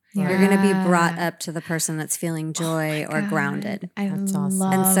out. yeah. You're going to be brought up to the person that's feeling joy or God, grounded. I That's awesome.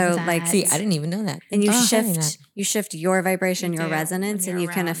 love And so, that. like, See, I didn't even know that. And you Thank sharing that. shift your vibration, You your do, when resonance, and you're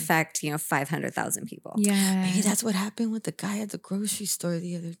you can around. affect 500,000 people. yeah. Maybe that's what happened with the guy at the grocery store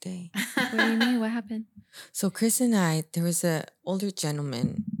the other day. What do you mean? What happened? So Chris and I, there was an older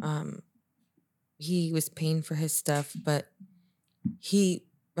gentleman. He was paying for his stuff, but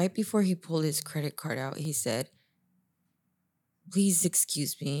right before he pulled his credit card out, he said, "Please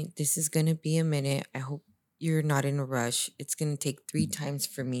excuse me. This is gonna be a minute. I hope you're not in a rush. It's gonna take 3 times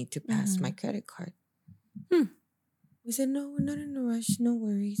for me to pass my credit card." We said, "No, we're not in a rush. No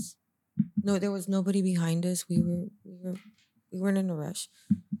worries." No, there was nobody behind us. We weren't in a rush.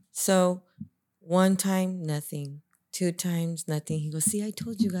 So 1 time, nothing. 2 times, nothing. He goes, "See, I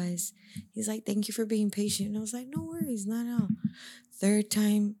told you guys." He's like, "Thank you for being patient." And I was like, "No worries, not at all." 3rd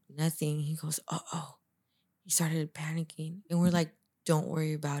time, nothing. He goes, "Uh-oh." He started panicking. And we're like, "Don't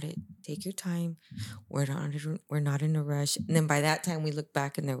worry about it. Take your time. We're not in a rush." And then by that time, we looked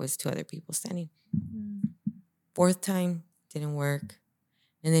back and there was 2 other people standing. 4th time, didn't work.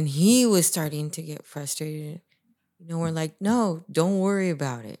 And then he was starting to get frustrated. We're like, "No, don't worry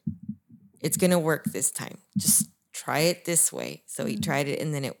about it. It's going to work this time. Just try it this way." So he tried it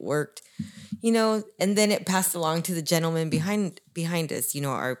and then it worked, and then it passed along to the gentleman behind us.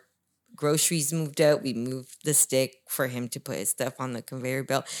 Our groceries moved out. We moved the stick for him to put his stuff on the conveyor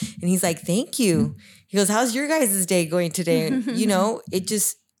belt. And he's like, "Thank you." He goes, "How's your guys' day going today?" And,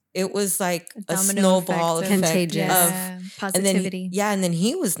 it was like a Domino snowball effect effect, of- Contagious. yeah, and then positivity. and then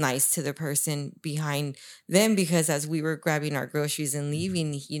he was nice to the person behind them because as we were grabbing our groceries and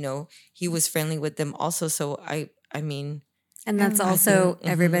leaving, he was friendly with them also. So I mean, And that's I love also that.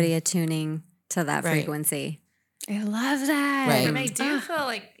 everybody attuning to that Right. frequency. I love that. Right. And I do Ah. feel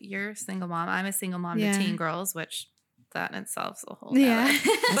like you're a single mom. I'm a single mom Yeah. to teen girls, which that in itself is a whole Yeah. nother.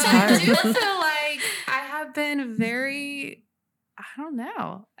 But hard. I do feel like I have been very, I don't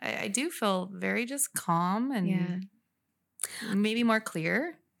know. I do feel very just calm and Yeah. maybe more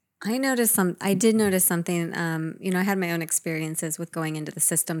clear. I did notice something. I had my own experiences with going into the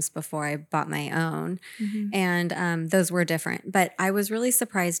systems before I bought my own. And those were different. But I was really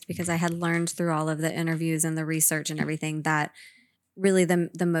surprised because I had learned through all of the interviews and the research and everything that really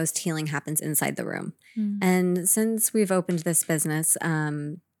the most healing happens inside the room. And since we've opened this business,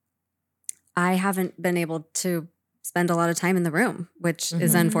 I haven't been able to spend a lot of time in the room, which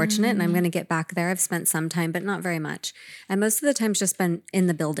is unfortunate. And I'm going to get back there. I've spent some time, but not very much. And most of the time's just been in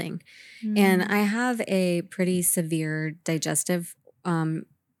the building. And I have a pretty severe digestive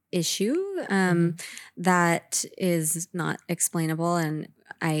issue that is not explainable. And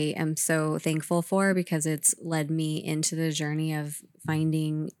I am so thankful for because it's led me into the journey of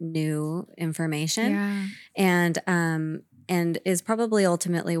finding new information. Yeah. And and is probably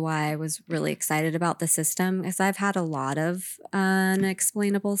ultimately why I was really excited about the system, because I've had a lot of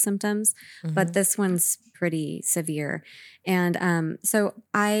unexplainable symptoms, but this one's pretty severe. And so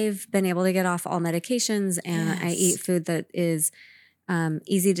I've been able to get off all medications, and I eat food that is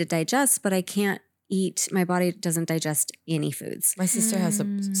easy to digest, but I can't eat, my body doesn't digest any foods. My sister has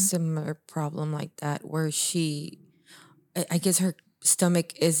a similar problem like that, where I guess her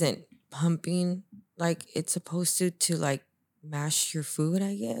stomach isn't pumping like it's supposed to like mash your food,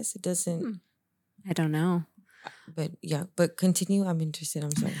 I guess. It doesn't. I don't know. But yeah, but continue. I'm interested.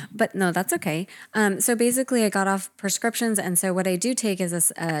 I'm sorry. But no, that's okay. So basically I got off prescriptions. And so what I do take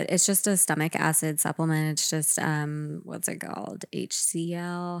is it's just a stomach acid supplement. It's just, what's it called?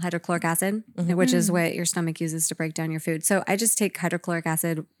 HCl, hydrochloric acid, which is what your stomach uses to break down your food. So I just take hydrochloric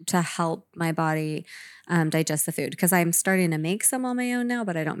acid to help my body digest the food, because I'm starting to make some on my own now,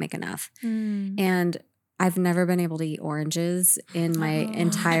 but I don't make enough. And I've never been able to eat oranges in my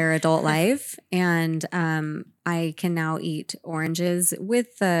entire adult life, and I can now eat oranges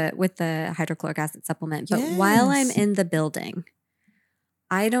with the hydrochloric acid supplement. But while I'm in the building,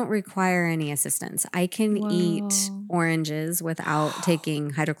 I don't require any assistance. I can eat oranges without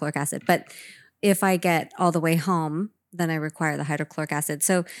taking hydrochloric acid. But if I get all the way home, then I require the hydrochloric acid.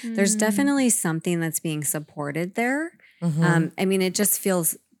 So there's definitely something that's being supported there. I mean, it just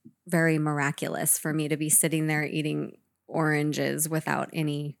feels very miraculous for me to be sitting there eating oranges without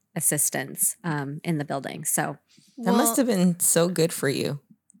any assistance in the building. So that must have been so good for you.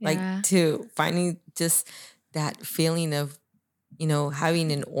 Like to finding just that feeling of,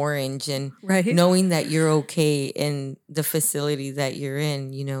 having an orange and knowing that you're okay in the facility that you're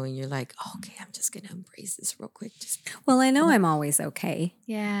in, and you're like, oh, okay, I'm just going to embrace this real quick. Well, I know I'm always okay.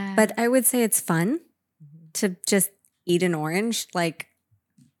 Yeah. But I would say it's fun to just eat an orange, like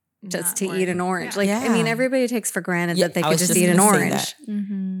just to eat an orange. Like, I mean, everybody takes for granted that they could just eat an orange,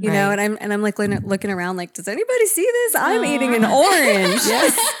 you know, and I'm like looking around like, does anybody see this? I'm eating an orange.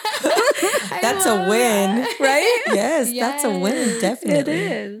 Yes. That's a win. Right? Yes, that's a win. Definitely. It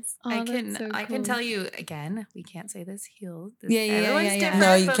is. I can tell you again, we can't say this healed. Everyone's different.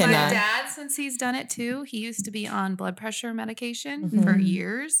 No, you but cannot. My dad, since he's done it too, he used to be on blood pressure medication for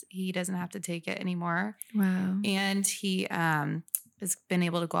years. He doesn't have to take it anymore. Wow. And he has been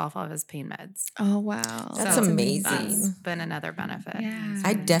able to go off all of his pain meds. Oh, wow. That's amazing. That's been another benefit. Yeah.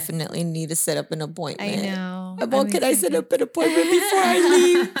 I definitely need to set up an appointment. I know. Well, can I set up an appointment before I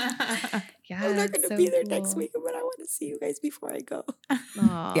leave? Yeah, I'm not going to be there next week, but I want to see you guys before I go.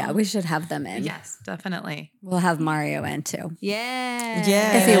 Yeah, we should have them in. Yes, definitely. We'll have Mario in too. Yeah.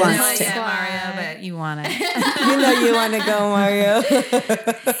 Yeah. If he wants to. Mario, but you want it. You know you want to go, Mario.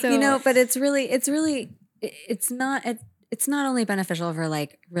 But it's not only beneficial for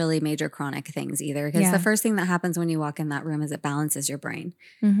like really major chronic things either, because the first thing that happens when you walk in that room is it balances your brain.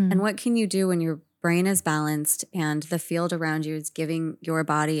 And what can you do when your brain is balanced and the field around you is giving your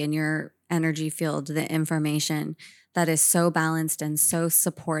body and your energy field the information that is so balanced and so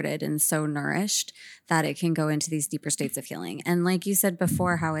supported and so nourished that it can go into these deeper states of healing. And like you said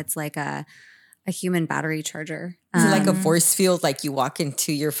before, how it's like a human battery charger. Is it like a force field? Like you walk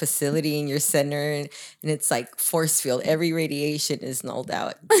into your facility in your center and it's like force field. Every radiation is nulled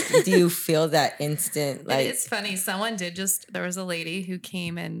out. Do you feel that instant? Like it's funny. Someone did there was a lady who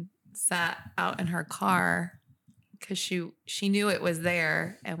came and sat out in her car because she knew it was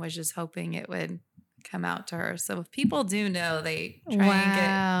there and was just hoping it would come out to her. So if people do know, they try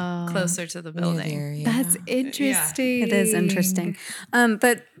and get closer to the building. That's interesting. It is interesting.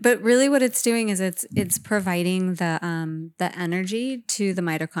 But really what it's doing is it's providing the energy to the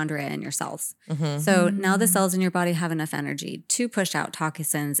mitochondria in your cells. So now the cells in your body have enough energy to push out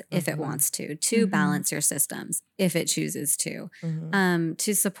toxins if it wants to balance your systems if it chooses to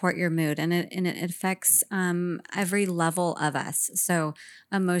support your mood. And it affects every level of us. So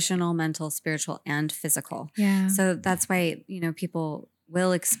emotional, mental, spiritual, and physical. Yeah. So that's why, people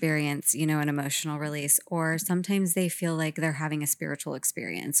will experience, an emotional release, or sometimes they feel like they're having a spiritual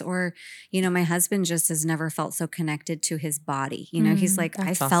experience, or, my husband just has never felt so connected to his body. He's like,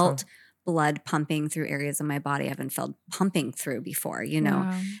 I felt blood pumping through areas of my body I haven't felt pumping through before,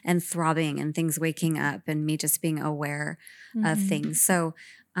 and throbbing and things waking up and me just being aware of things. So,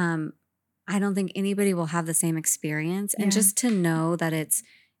 I don't think anybody will have the same experience. And just to know that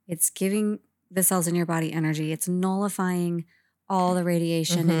it's giving the cells in your body energy, it's nullifying all the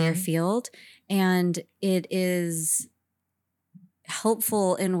radiation in your field, and it is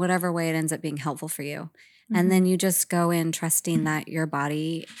helpful in whatever way it ends up being helpful for you. And then you just go in trusting that your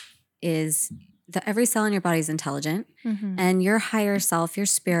body is every cell in your body is intelligent, Mhm. and your higher self, your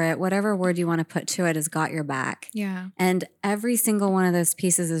spirit, whatever word you want to put to it, has got your back. Yeah. And every single one of those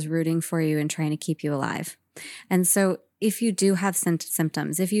pieces is rooting for you and trying to keep you alive. And so if you do have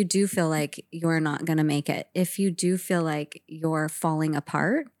symptoms, if you do feel like you're not going to make it, if you do feel like you're falling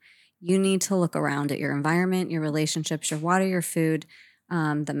apart, you need to look around at your environment, your relationships, your water, your food,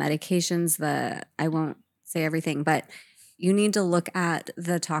 the medications, I won't say everything, but you need to look at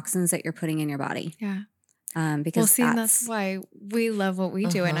the toxins that you're putting in your body. Yeah. Because that's why we love what we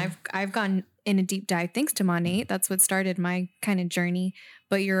do. And Uh-huh. I've gone in a deep dive thanks to Monate. That's what started my kind of journey.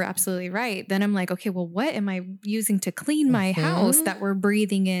 But you're absolutely right. Then I'm like, okay, well, what am I using to clean my house that we're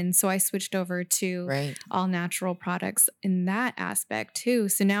breathing in? So I switched over to Right. all natural products in that aspect too.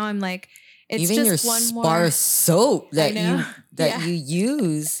 So now I'm like, it's Even just your one spar more. soap that Yeah. you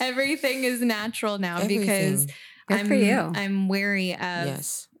use. Everything is natural now because good for you. I'm wary of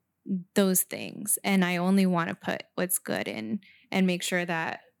Yes. those things, and I only want to put what's good in and make sure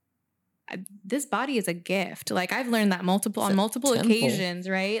that this body is a gift. Like I've learned that on multiple temple. occasions,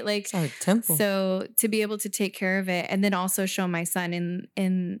 right? Like It's our temple. so to be able to take care of it and then also show my son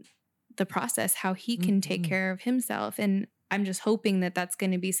in the process how he can take care of himself. And I'm just hoping that that's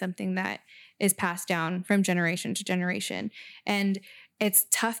going to be something that is passed down from generation to generation. And it's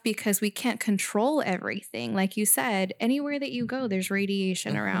tough because we can't control everything. Like you said, anywhere that you go, there's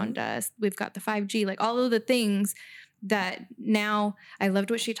radiation around us. We've got the 5G, like all of the things that now I loved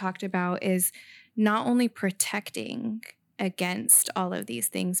what she talked about is not only protecting against all of these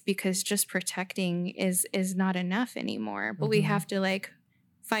things, because just protecting is not enough anymore, but we have to like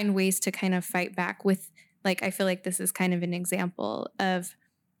find ways to kind of fight back with, like, I feel like this is kind of an example of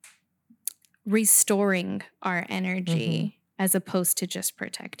restoring our energy as opposed to just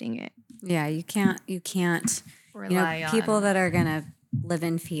protecting it. Yeah, you can't Rely people on. that are going to live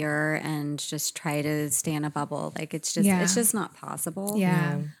in fear and just try to stay in a bubble. Like it's just not possible.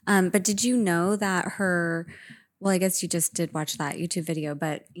 Yeah. But did you know that well, I guess you just did watch that YouTube video,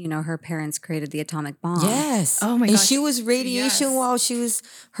 but her parents created the atomic bomb. Yes. Oh my and gosh. she was radiation while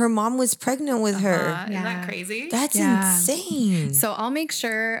her mom was pregnant with her. Isn't that crazy? That's insane. So I'll make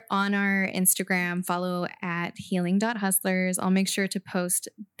sure on our Instagram, follow at healing.hustlers. I'll make sure to post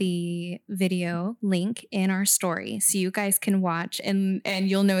the video link in our story so you guys can watch and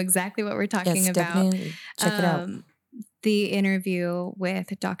you'll know exactly what we're talking about. Definitely. Check it out. The interview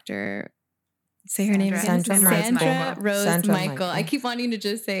with Dr. Say her name again. Sandra Rose Michael. I keep wanting to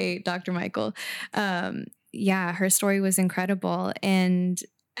just say Dr. Michael. Yeah, her story was incredible. And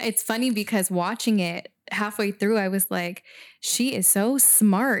it's funny because watching it halfway through, I was like, she is so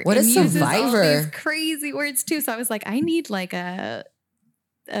smart. What a and uses all survivor. these crazy words too. So I was like, I need like a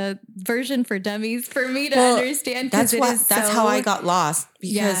version for dummies for me to understand. That's how I got lost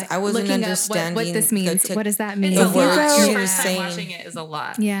because I wasn't understanding what this means. What does that mean? It's a The words lot. you were First time saying. watching it is a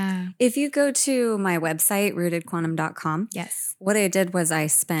lot. Yeah. If you go to my website, rootedquantum.com, Yes. what I did was I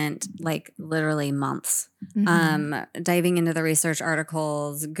spent like literally months diving into the research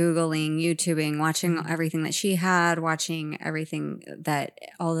articles, Googling, YouTubing, watching everything that she had, watching everything that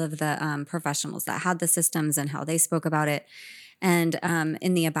all of the professionals that had the systems and how they spoke about it. And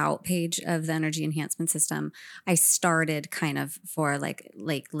in the about page of the Energy Enhancement System, I started kind of for like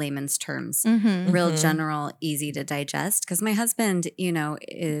layman's terms, real general, easy to digest. Because my husband,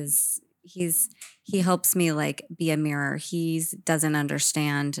 he helps me like be a mirror. He doesn't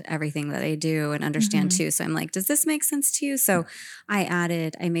understand everything that I do and understand too. So I'm like, does this make sense to you? So I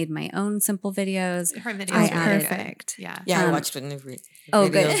made my own simple videos. Her videos are perfect. Yeah. Yeah, I watched the Oh,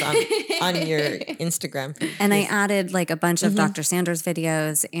 videos on your Instagram page. And I added like a bunch of Dr. Sanders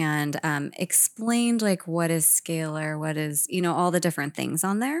videos and explained like what is scalar, what is, all the different things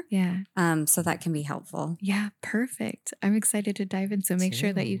on there. Yeah. So that can be helpful. Yeah, perfect. I'm excited to dive in. So make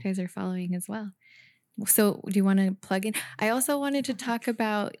sure that you guys are following as well. So do you want to plug in? I also wanted to talk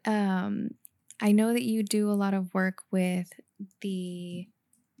about, I know that you do a lot of work with the,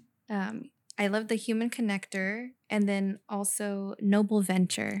 I love the Human Connector and then also Noble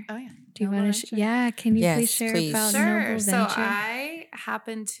Venture. Oh, yeah. Do you want to? Can you please share about Noble Venture? So I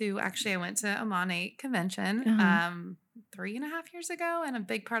happened to, I went to a Monate convention 3.5 years ago, and a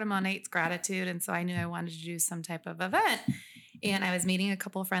big part of Monate's gratitude. And so I knew I wanted to do some type of event. And I was meeting a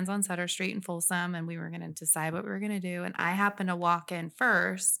couple of friends on Sutter Street in Folsom, and we were going to decide what we were going to do. And I happened to walk in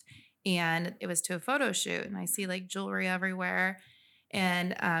first, and it was to a photo shoot. And I see like jewelry everywhere.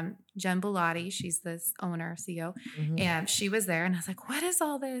 And Jen Bellotti, she's this owner, CEO, and she was there. And I was like, what is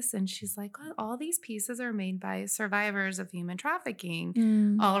all this? And she's like, well, all these pieces are made by survivors of human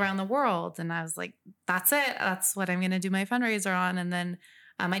trafficking all around the world. And I was like, that's it. That's what I'm going to do my fundraiser on. And then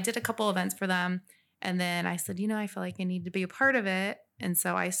I did a couple events for them. And then I said, I feel like I need to be a part of it. And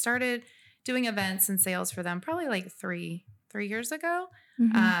so I started doing events and sales for them probably like three years ago.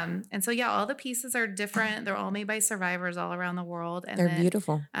 And so, all the pieces are different. They're all made by survivors all around the world. And They're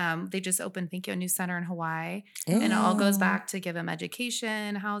beautiful. They just opened, a new center in Hawaii. Oh. And it all goes back to give them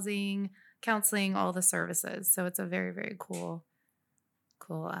education, housing, counseling, all the services. So it's a very, very cool.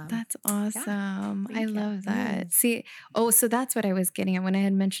 That's awesome. I love that. Mm. See, so that's what I was getting at when I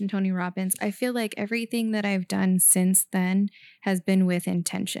had mentioned Tony Robbins. I feel like everything that I've done since then has been with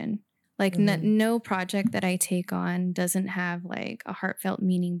intention. Like no project that I take on doesn't have like a heartfelt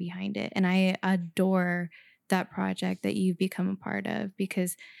meaning behind it. And I adore that project that you've become a part of,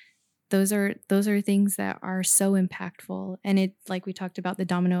 because those are things that are so impactful. And it, like we talked about, the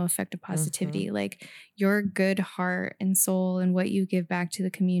domino effect of positivity, like your good heart and soul and what you give back to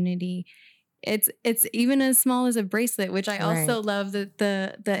the community. It's even as small as a bracelet, which I also love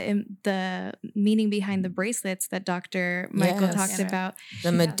the meaning behind the bracelets that Dr. Michael talked about.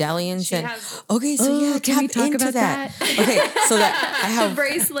 The medallions. Can we tap talk into about that? Okay, so that I have the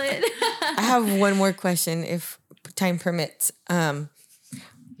bracelet. I have one more question if time permits.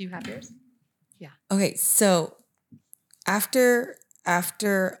 You have yours? Yeah. Okay, so after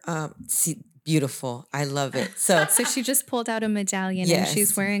see, beautiful. I love it. So she just pulled out a medallion and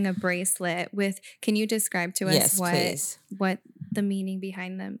she's wearing a bracelet with, can you describe to us what the meaning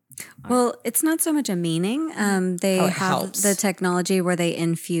behind them are? Well, it's not so much a meaning. They have helps. the technology where they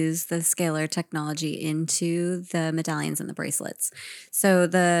infuse the scalar technology into the medallions and the bracelets. So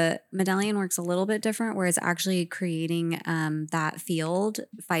the medallion works a little bit different, where it's actually creating that field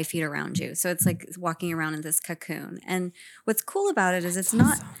 5 feet around you. So it's like walking around in this cocoon. And what's cool about it is it's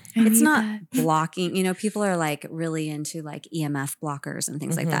not blocking. People are like really into like EMF blockers and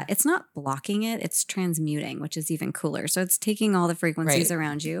things like that. It's not blocking it. It's transmuting, which is even cooler. So it's taking all the frequencies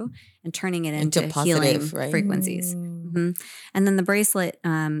around you and turning it into healing frequencies. And then the bracelet,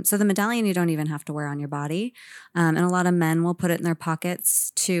 so the medallion you don't even have to wear on your body. And a lot of men will put it in their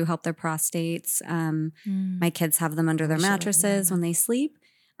pockets to help their prostates. My kids have them under their mattresses when they sleep.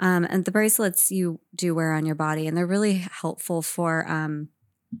 And the bracelets you do wear on your body, and they're really helpful for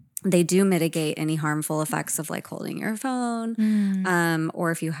they do mitigate any harmful effects of like holding your phone,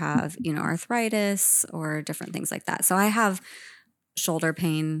 or if you have, arthritis or different things like that. So I have shoulder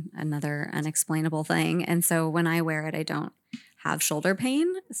pain, another unexplainable thing. And so when I wear it, I don't have shoulder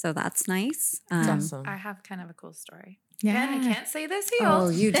pain. So that's nice. Awesome. I have kind of a cool story. Yeah. And I can't say this healed. Oh,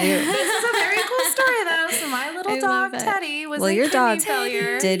 you do. This is a very cool story, though. So my little dog, Teddy, was in your kidney dog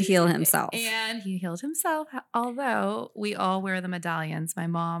failure. did heal himself. And he healed himself, although we all wear the medallions. My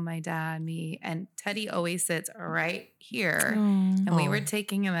mom, my dad, me, and Teddy always sits right here. And we were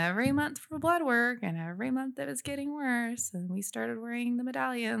taking him every month for blood work, and every month it was getting worse. And we started wearing the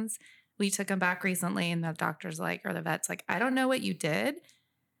medallions. We took him back recently, and the doctor's like, or the vet's like, I don't know what you did,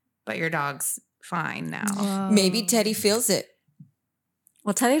 but your dog's fine now. Whoa. Maybe Teddy feels it.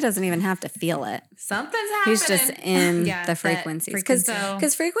 Well, Teddy doesn't even have to feel it. Something's happening. He's just in the frequencies.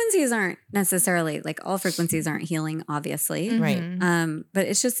 Because frequencies aren't necessarily, like all frequencies aren't healing, obviously. Right. But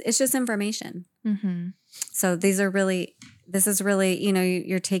it's just information. So this is really,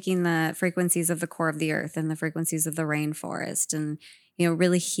 you're taking the frequencies of the core of the earth and the frequencies of the rainforest and,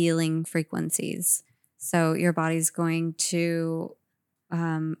 really healing frequencies. So your body's going to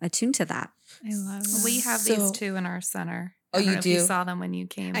attune to that. I love that. We have these two in our center. Oh, you do? You saw them when you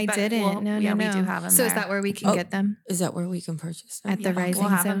came. I but didn't. No. we do have them. So there. is that where we can get them? Is that where we can purchase them? At the Rising We'll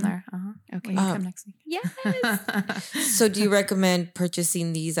have them Zone? there. Okay. You come next week. Yes. So do you recommend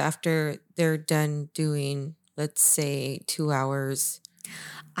purchasing these after they're done doing, let's say, 2 hours?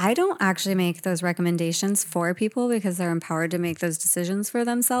 I don't actually make those recommendations for people because they're empowered to make those decisions for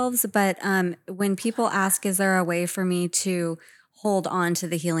themselves. But when people ask, is there a way for me to hold on to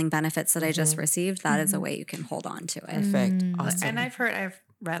the healing benefits that I just received, that is a way you can hold on to it. Perfect. Awesome. And I've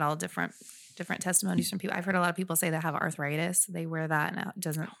read all different testimonies from people. I've heard a lot of people say they have arthritis. They wear that and it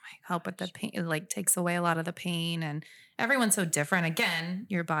doesn't help with the pain. It like takes away a lot of the pain, and everyone's so different. Again,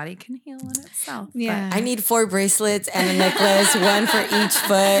 your body can heal on itself. Yeah. I need 4 bracelets and a necklace, one for each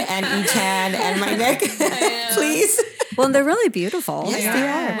foot and each hand and my neck. Please. Well, they're really beautiful. Yes, They they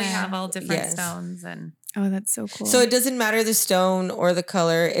are. are. We have all different Yes. stones and Oh, that's so cool. So it doesn't matter the stone or the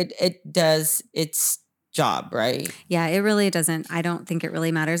color. It does its job, right? Yeah, it really doesn't. I don't think it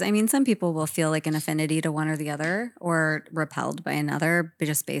really matters. I mean, some people will feel like an affinity to one or the other or repelled by another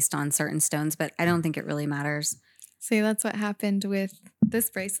just based on certain stones, but I don't think it really matters. See, that's what happened with this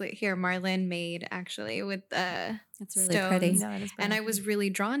bracelet here. Marlon made actually with the It's really stones. pretty. no, it is And I was really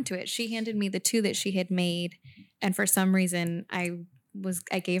drawn to it. She handed me the 2 that she had made. And for some reason, I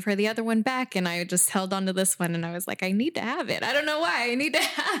I gave her the other one back, and I just held on to this one, and I was like, I need to have it. I don't know why I need to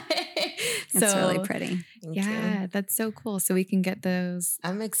have it. It's really pretty. Thank Yeah, you. that's so cool. So we can get those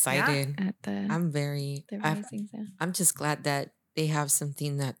I'm excited. at the rising sun. I'm just glad that they have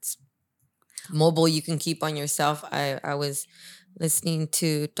something that's mobile you can keep on yourself. I was listening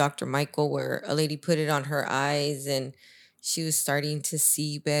to Dr. Michael where a lady put it on her eyes and she was starting to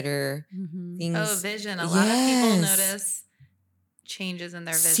see better things. Oh, vision. A lot of people notice changes in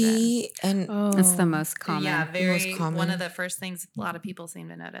their vision. See, and it's the most common. Yeah, most common. One of the first things a lot of people seem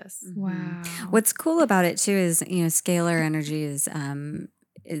to notice. Wow. What's cool about it too is, scalar energy is an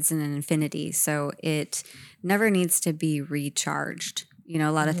infinity, so it never needs to be recharged. A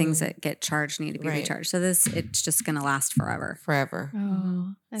lot of things that get charged need to be recharged. So it's just going to last forever.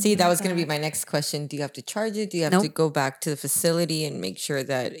 Oh, see, that was going to be my next question. Do you have to charge it? Do you have to go back to the facility and make sure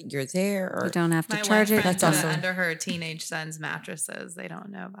that you're there? Or you don't have to my charge it. That's awesome. Under her teenage son's mattresses, they don't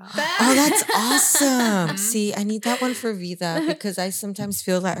know about. Oh, that's awesome. See, I need that one for Vida because I sometimes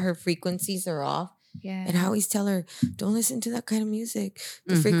feel that her frequencies are off. Yeah. And I always tell her, don't listen to that kind of music.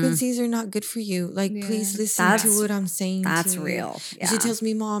 The frequencies are not good for you. Like, please listen to what I'm saying. That's real. Yeah. She tells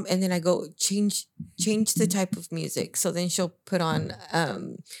me, Mom, and then I go, change the type of music. So then she'll put on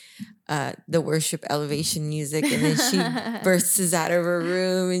the worship elevation music, and then she bursts out of her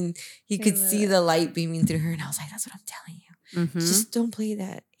room, and you could see the light beaming through her. And I was like, that's what I'm telling you. Just don't play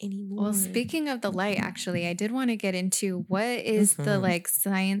that anymore. Well, speaking of the light, actually, I did want to get into what is the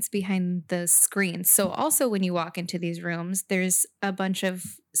science behind the screens. So also when you walk into these rooms, there's a bunch of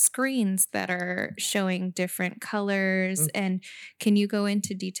screens that are showing different colors. And can you go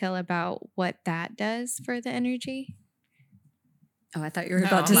into detail about what that does for the energy? Oh, I thought you were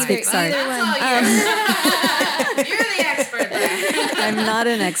about to speak. Sorry. You're the expert there. I'm not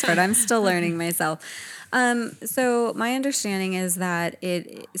an expert. I'm still learning myself. So my understanding is that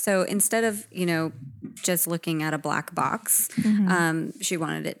so instead of, just looking at a black box, she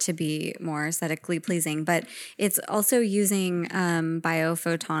wanted it to be more aesthetically pleasing, but it's also using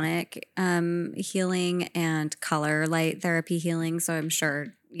biophotonic healing and color light therapy healing. So I'm sure,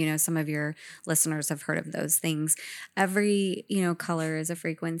 some of your listeners have heard of those things. Every, color is a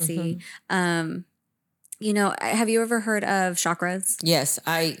frequency. Have you ever heard of chakras? Yes,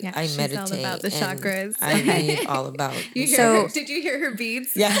 I meditate. All about the chakras. I read all about. Did you hear her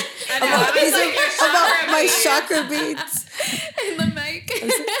beads? Yeah, I about my chakra beads in the mic.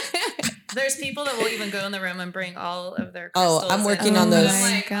 There's people that will even go in the room and bring all of their crystals. I'm working on those.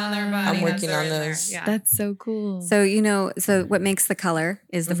 On their body. I'm working on those. Yeah. That's so cool. So so what makes the color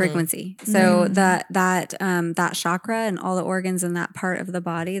is the frequency. So that chakra and all the organs in that part of the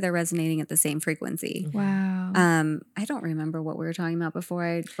body, they're resonating at the same frequency. Wow. I don't remember what we were talking about before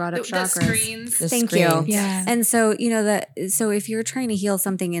I brought up chakras. The screens. Thank you. Yeah. And so so if you're trying to heal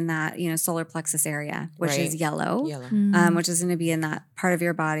something in that solar plexus area, which is yellow, which is going to be in that part of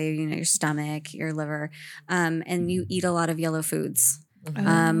your body, your stomach, your liver, and you eat a lot of yellow foods,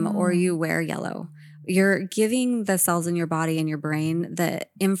 or you wear yellow, you're giving the cells in your body and your brain the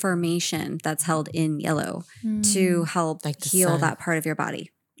information that's held in yellow to help heal that part of your body.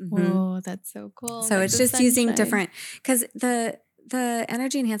 Oh, that's so cool. So it's just using different, because the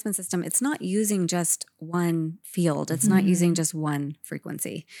energy enhancement system, it's not using just one field. It's not using just one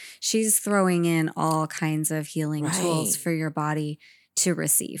frequency. She's throwing in all kinds of healing tools for your body to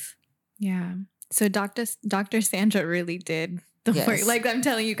receive. Yeah. So Dr. Sandra really did the work. Like I'm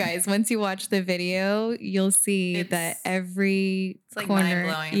telling you guys, once you watch the video, you'll see that every corner.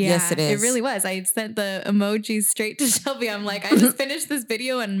 Mind-blowing. Yeah, yes, it is. It really was. I sent the emojis straight to Shelby. I'm like, I just finished this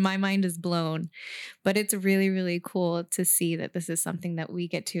video and my mind is blown. But it's really, really cool to see that this is something that we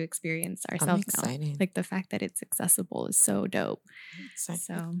get to experience ourselves now. Like the fact that it's accessible is so dope.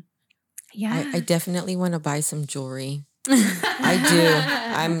 So, yeah. I definitely want to buy some jewelry. I do.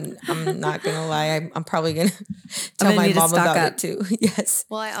 I'm not gonna lie. I'm probably gonna tell my mom about it too. Yes.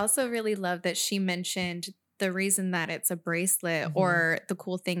 Well, I also really love that she mentioned the reason that it's a bracelet, or the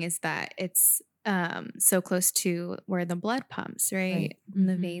cool thing is that it's so close to where the blood pumps, right? In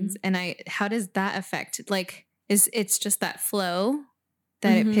the veins. And how does that affect? Like, it's just that flow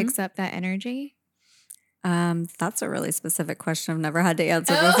that it picks up that energy? That's a really specific question I've never had to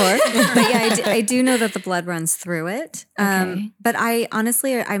answer before. But yeah, I do know that the blood runs through it. But I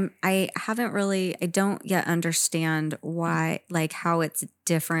honestly, I don't yet understand why, like how it's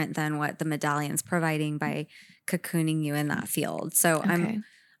different than what the medallion's providing by cocooning you in that field. So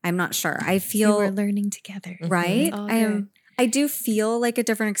I'm not sure. I feel we're learning together. right. I do feel like a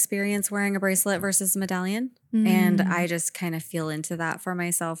different experience wearing a bracelet versus a medallion. And I just kind of feel into that for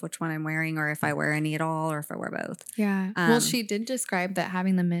myself, which one I'm wearing, or if I wear any at all, or if I wear both. Yeah. Well, she did describe that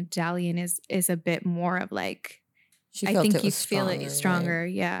having the medallion is a bit more of like, She I felt think it you was feel stronger, it right? stronger.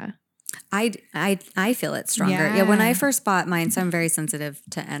 Yeah. I feel it stronger. Yeah. When I Yeah. first bought mine, so I'm very sensitive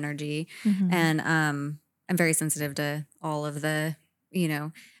to energy, Mhm. and I'm very sensitive to all of the,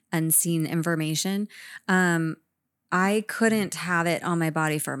 unseen information. I couldn't have it on my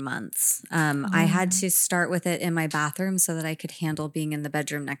body for months. I had Oh. to start with it in my bathroom so that I could handle being in the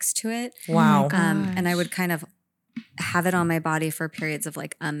bedroom next to it. Wow. And I would Gosh. kind of have it on my body for periods of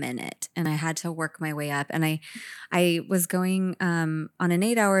like a minute, and I had to work my way up. And I was going on an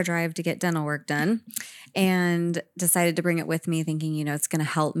 8-hour drive to get dental work done, and decided to bring it with me, thinking it's going to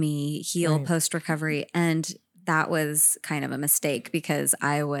help me heal Right. post recovery. And that was kind of a mistake because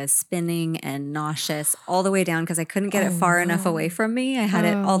I was spinning and nauseous all the way down because I couldn't get it Oh, far enough away no. from me. I had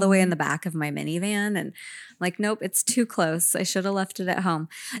it all the way in Oh. the back of my minivan, and I'm like, nope, it's too close. I should have left it at home.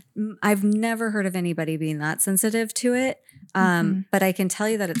 I've never heard of anybody being that sensitive to it, Mhm. but I can tell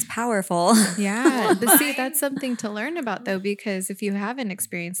you that it's powerful. Yeah. But see, Mine- that's something to learn about though, because if you haven't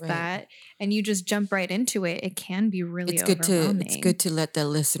experienced Right. that and you just jump right into it, it can be really It's overwhelming. good to let the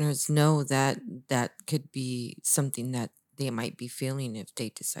listeners know that that could be something that they might be feeling if they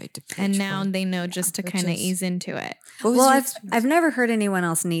decide to And purchase now one. they know just to Which kind of is- ease into it. What was Well, your I've experience? never heard anyone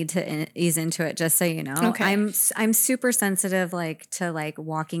else need to ease into it. Just so you know, Okay. I'm super sensitive, like to like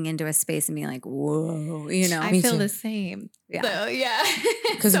walking into a space and being like, whoa, I Me feel too. the same. Yeah. So yeah.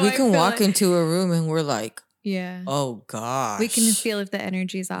 Because So we I can feel walk like- into a room and we're like, Yeah. oh gosh, We can feel if the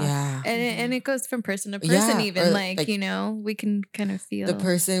energy's off. Yeah. And it goes from person to person, Yeah, even or like, like we can kind of feel the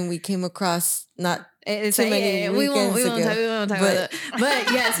person we came across not It's too like, many we won't weekends ago. talk about that.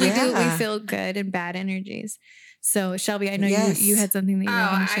 But yes, we do. We Yeah. feel good and bad energies. So Shelby, I know you Yes. had something that you were Oh,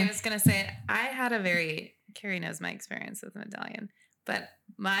 going to I share. was gonna say I had a very Carrie knows my experience with the medallion, but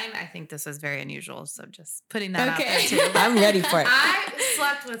mine I think this was very unusual. So just putting that out there Okay. too. I'm ready for it. I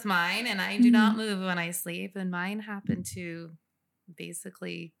slept with mine, and I do not move when I sleep, and mine happened to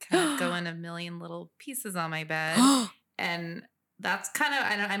basically kind of go in a million little pieces on my bed, and that's kind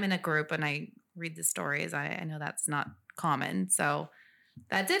of I'm in a group and I read the stories. I know that's not common, so.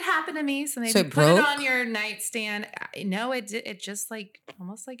 That did happen to me. So maybe So it put it broke? on your nightstand. No, it did. It just like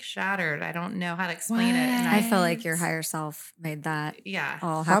almost like shattered. I don't know how to explain it. And I feel like your higher self made that yeah,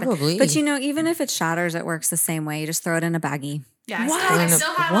 all happen. Probably. But even if it shatters, it works the same way. You just throw it in a baggie. yeah. What? I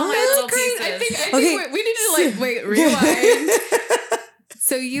still have all my What? little pieces. I think Okay. we need to like wait, rewind.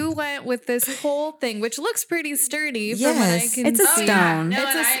 So you went with this whole thing, which looks pretty sturdy from what I Yes. can It's a see. stone. No,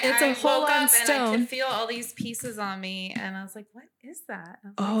 It's and it's a I whole woke on up and I stone. could feel all these pieces on me, and I was like, "What is that?" I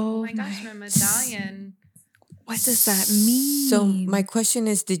was like, Oh "Oh my gosh, my- my medallion." What does that mean? So my question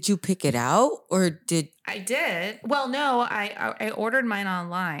is, did you pick it out or did I did. Well, no, I ordered mine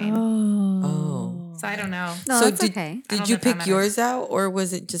online, Oh. so I don't know. No, so that's did, okay. I don't did know you if that pick matters. yours out or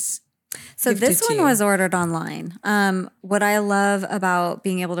was it just So gifted this to one you? was ordered online. What I love about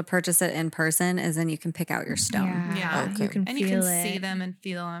being able to purchase it in person is then you can pick out your stone. Yeah. Yeah. You Okay. can And feel you can it. see them and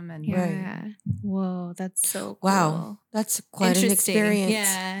feel them, and Yeah. Whoa, that's so cool. wow, that's quite an Interesting. experience.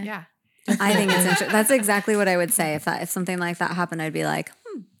 Yeah. yeah. I think it's interesting. That's exactly what I would say. If something like that happened, I'd be like,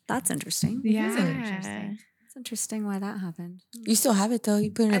 that's interesting. Yeah. interesting. It's interesting why that happened. You still have it though.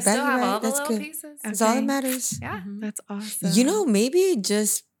 You put it in I a bag, still have right? all the That's little good. pieces. That's all that Okay. matters. Yeah. Mhm. That's awesome. You know, maybe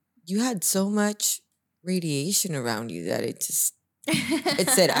just you had so much radiation around you that it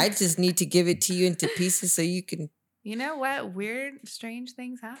said, I just need to give it to you into pieces so you can. You know what? Weird, strange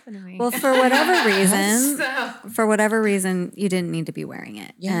things happen to me. Well, for whatever reason, So, you didn't need to be wearing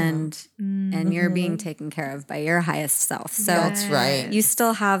it, Yeah. and you're being Mhm. taken care of by your highest self. So That's right. you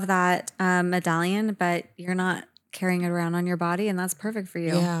still have that medallion, but you're not carrying it around on your body, and that's perfect for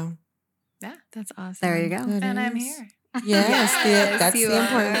you. Yeah. yeah. That's awesome. There you go. That And I'm is. here. Yes, Yes, that's you the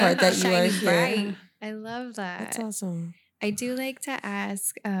important are. part that you are Shining here. bright. I love that. That's awesome. I do like to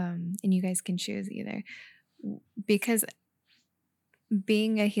ask, and you guys can choose either, because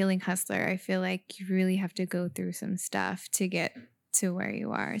being a healing hustler, I feel like you really have to go through some stuff to get to where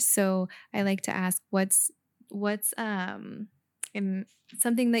you are. So I like to ask, what's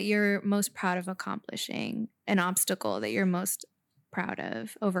something that you're most proud of accomplishing, an obstacle that you're most proud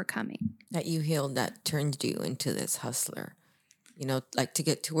of overcoming? That you healed that turned you into this hustler. Like to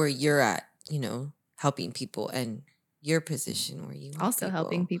get to where you're at, helping people and your position where you help Also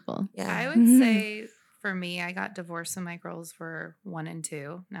helping people. Yeah. I would say for me, I got divorced when my girls were 1 and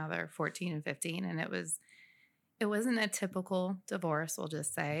 2. Now they're 14 and 15, and it wasn't a typical divorce, we'll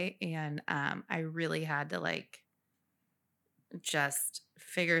just say. And I really had to just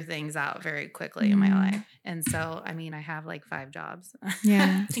figure things out very quickly in my life. And so, I mean, I have like 5 jobs.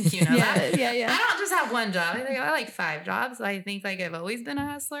 Yeah. I think you know that. Yeah. I don't just have one job. I think I like 5 jobs. I think like I've always been a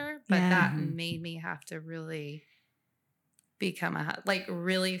hustler, but Yeah. that made me have to really become like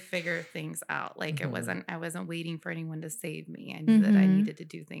really figure things out. Like I wasn't waiting for anyone to save me. I knew that I needed to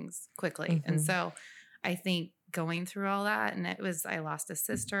do things quickly. And so I think going through all that, and I lost a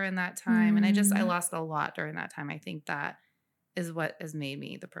sister in that time, and I lost a lot during that time. I think that is what has made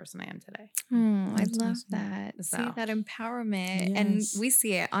me the person I am today. Oh, I That's love awesome. that. So- See that empowerment. Yes. And we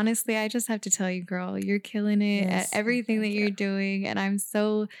see it. Honestly, I just have to tell you, girl, you're killing it Yes. at everything that Thank you're you. doing. And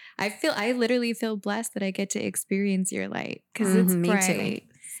I literally feel blessed that I get to experience your light because it's Me too. bright.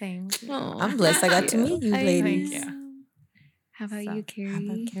 Same with you. Oh, I'm blessed I got to meet you, I ladies. Thank you. know. How about So, you, How about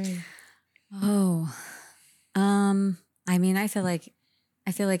Carrie? Carrie? Oh, I mean, I feel like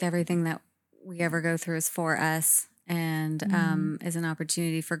everything that we ever go through is for us and is an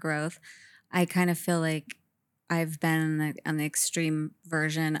opportunity for growth. I kind of feel like I've been on the extreme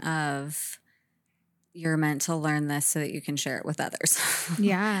version of you're meant to learn this so that you can share it with others.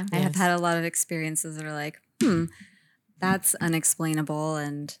 Yeah. I have Yes. had a lot of experiences that are like, that's unexplainable.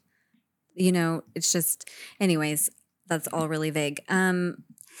 And, it's just, anyways, that's all really vague.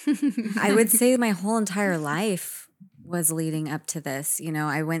 I would say my whole entire life was leading up to this.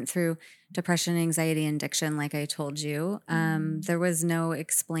 I went through depression, anxiety, and addiction, like I told you. There was no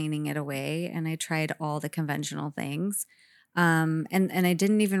explaining it away, and I tried all the conventional things. And I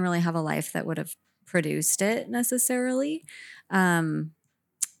didn't even really have a life that would have produced it necessarily.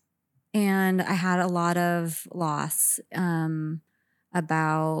 And I had a lot of loss.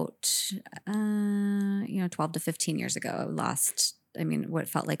 About 12 to 15 years ago, I lost what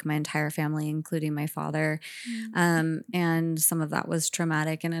felt like my entire family, including my father. And some of that was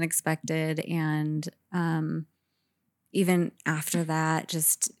traumatic and unexpected. And even after that,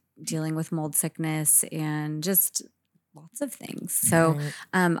 just dealing with mold sickness and just lots of things. So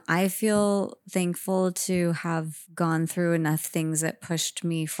I feel thankful to have gone through enough things that pushed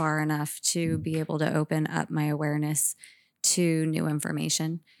me far enough to be able to open up my awareness to new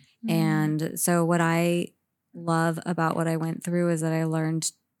information. And so what I love about what I went through is that I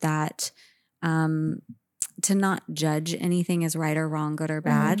learned that to not judge anything as right or wrong, good or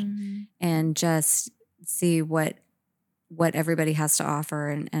bad, and just see what everybody has to offer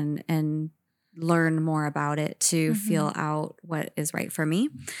and learn more about it to feel out what is right for me.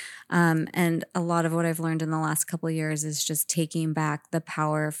 And a lot of what I've learned in the last couple of years is just taking back the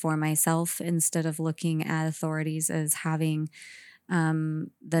power for myself instead of looking at authorities as having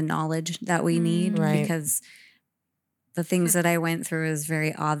the knowledge that we need. Right. Because the things that I went through is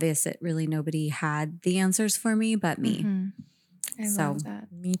very obvious that really nobody had the answers for me but me. I So- love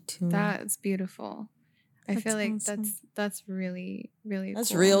that. Me too. That's beautiful. I feel like awesome. that's really, really That's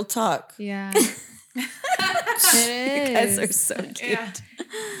cool. real talk. Yeah. You guys are is. so cute. Yeah.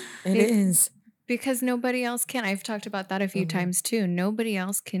 It is. Because nobody else can. I've talked about that a few times too. Nobody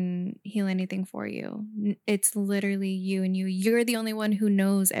else can heal anything for you. It's literally you and you. You're the only one who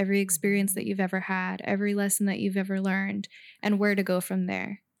knows every experience that you've ever had, every lesson that you've ever learned, and where to go from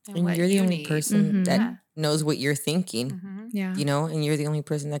there. And what you're the you only need. person that Yeah. knows what you're thinking, Mhm. Yeah. and you're the only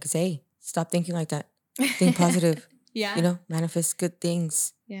person that can say, hey, stop thinking like that. Think positive, Yeah. manifest good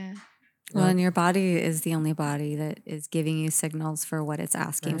things. Yeah. Well, and your body is the only body that is giving you signals for what it's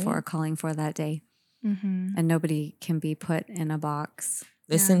asking for, Right. calling for that day. Mm-hmm. And nobody can be put in a box.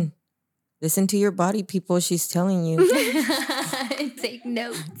 Listen to your body, people. She's telling you. Take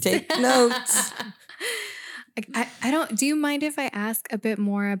notes. Take notes. I don't. Do you mind if I ask a bit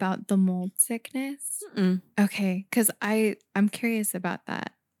more about the mold sickness? Mm-mm. Okay, because I'm curious about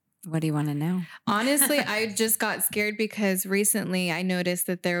that. What do you want to know? Honestly, I just got scared because recently I noticed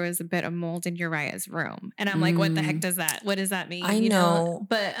that there was a bit of mold in Uriah's room, and I'm like, "What the heck does that? What does that mean?" I know.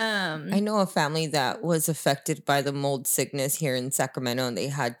 but I know a family that was affected by the mold sickness here in Sacramento, and they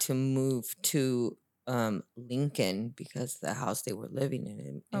had to move to Lincoln because the house they were living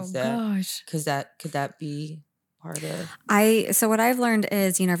in. gosh, Could that be part of? So what I've learned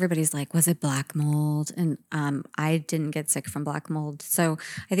is, everybody's like, was it black mold? And I didn't get sick from black mold. So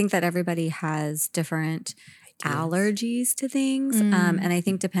I think that everybody has different allergies to things. And I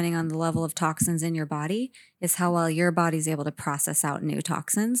think depending on the level of toxins in your body is how well your body's able to process out new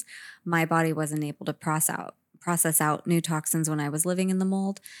toxins. My body wasn't able to process out new toxins when I was living in the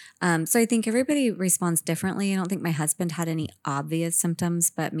mold. So I think everybody responds differently. I don't think my husband had any obvious symptoms,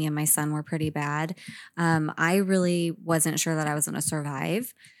 but me and my son were pretty bad. I really wasn't sure that I was going to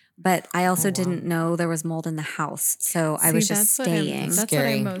survive, But I also wow. didn't know there was mold in the house. So I was just staying. That's what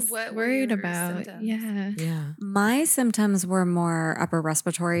Scary. I'm most What were worried your about. symptoms? Yeah. Yeah. My symptoms were more upper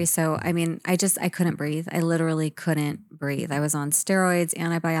respiratory. So, I mean, I couldn't breathe. I literally couldn't breathe. I was on steroids,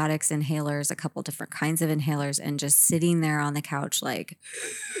 antibiotics, inhalers, a couple different kinds of inhalers, and just sitting there on the couch, like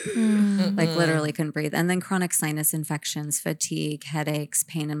literally couldn't breathe. And then chronic sinus infections, fatigue, headaches,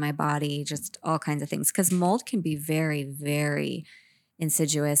 pain in my body, just all kinds of things. Because mold can be very, very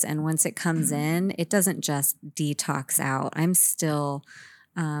insidious. And once it comes in, it doesn't just detox out. I'm still,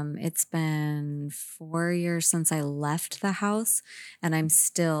 it's been 4 years since I left the house, and I'm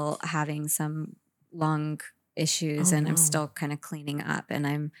still having some lung issues, Oh, and I'm wow. still kind of cleaning up.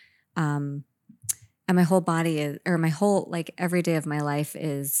 And and my whole body is, or my whole, like every day of my life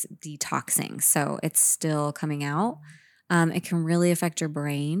is detoxing. So it's still coming out. It can really affect your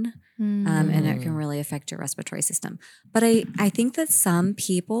brain. And it can really affect your respiratory system. But I think that some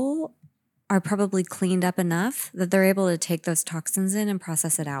people are probably cleaned up enough that they're able to take those toxins in and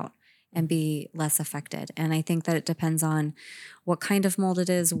process it out and be less affected. And I think that it depends on what kind of mold it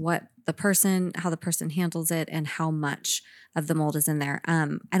is, how the person handles it, and how much of the mold is in there.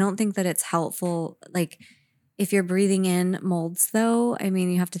 I don't think that it's helpful. Like, if you're breathing in molds, though, I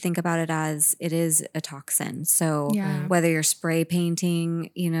mean, you have to think about it as it is a toxin. So Yeah. whether you're spray painting,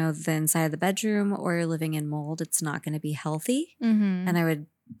 the inside of the bedroom, or you're living in mold, it's not going to be healthy. And I would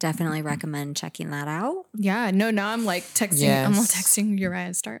definitely recommend checking that out. Yeah. No, now I'm like texting. I'm all Yes. texting Uriah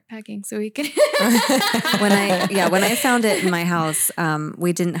to start packing so we can. When I found it in my house,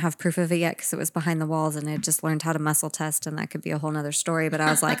 we didn't have proof of it yet because it was behind the walls, and I just learned how to muscle test, and that could be a whole nother story. But I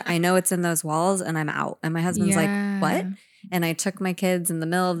was like, I know it's in those walls, and I'm out. And my husband's like, what? And I took my kids in the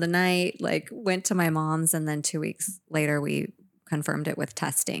middle of the night, like went to my mom's, and then 2 weeks later we confirmed it with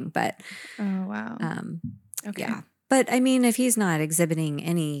testing. But Oh, wow. Okay. yeah. But I mean, if he's not exhibiting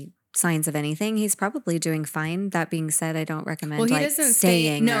any signs of anything, he's probably doing fine. That being said, I don't recommend Well, he doesn't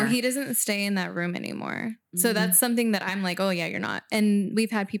staying there. he doesn't stay in that room anymore. So that's something that I'm like, oh yeah, you're not. And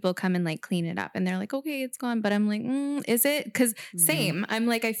we've had people come and like clean it up, and they're like, okay, it's gone. But I'm like, is it? Because same. I'm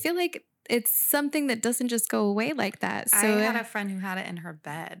like, I feel like it's something that doesn't just go away like that. So I had a friend who had it in her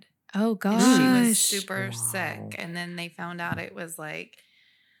bed. oh gosh, And she was super Wow. sick. And then they found out it was like,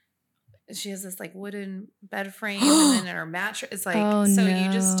 she has this like wooden bed frame, and then in her mattress, it's like, oh so no.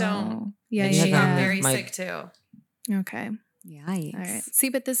 you just don't. Yeah, And yeah, she got yeah. very My- sick too. Okay. Yikes. All right. See,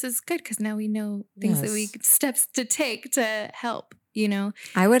 but this is good because now we know things that we Yes. steps to take to help.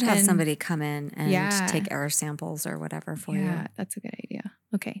 I would have And- somebody come in and Yeah. take air samples or whatever for Yeah, you. that's a good idea.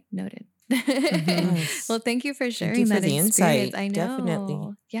 Okay, noted. Nice. Well, thank you for sharing you for that the experience. insight. I know.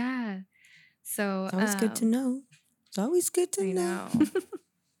 Definitely. Yeah. So It's always good to know. It's always good to I know. know.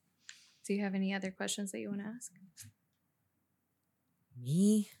 Do you have any other questions that you want to ask?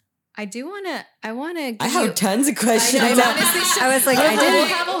 Me? I want to. I have tons of questions. I know, honestly, I was like, we'll I didn't.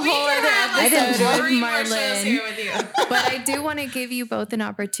 have a whole We can other have, like, episode three with more shows here Marlon. with you. But I do want to give you both an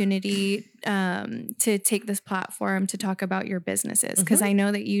opportunity to take this platform to talk about your businesses, because I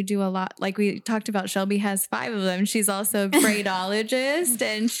know that you do a lot. Like we talked about, Shelby has 5 of them. She's also a braidologist,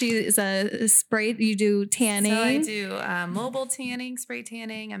 and she's a spray. You do tanning. So I do mobile tanning, spray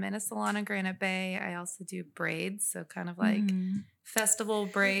tanning. I'm in a salon in Granite Bay. I also do braids, so kind of like festival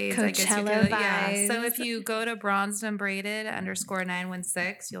braids. I guess you Coachella could, yeah. So vibes. if you go to Bronzed and Braided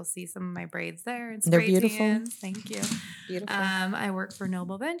 _916, you'll see some of my braids there. And They're spray beautiful. tans. Thank you. Beautiful. I work for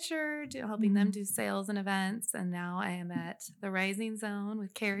Noble Venture, helping them do sales and events. And now I am at the Rising Zone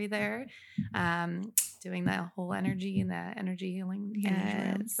with Carri there, doing the whole energy and the energy healing. Energy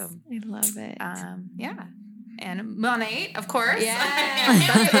room. Yes, So I love it. yeah. And Monet, of course. Yeah, Bring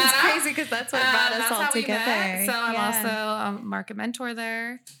that's that up. crazy because that's what brought us That's all how we together. met. So I'm Yeah. also a market mentor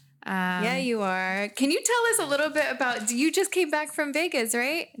there. Yeah, you are. Can you tell us a little bit about? You just came back from Vegas,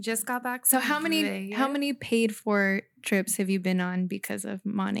 right? Just got back. So from how many Vegas. paid for trips have you been on because of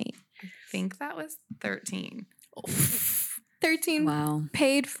Monate? I think that was 13. 13 Wow.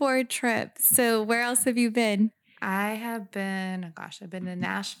 paid for trips. So where else have you been? I have been, I've been to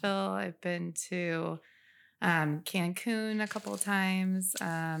Nashville. I've been to Cancun a couple of times,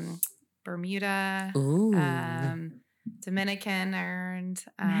 Bermuda, Ooh. Dominican, I earned.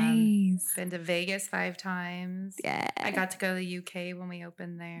 Nice. Been to Vegas 5 times. Yeah. I got to go to the UK when we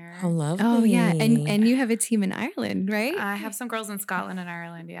opened there. How lovely. Oh yeah, and you have a team in Ireland, right? I have some girls in Scotland and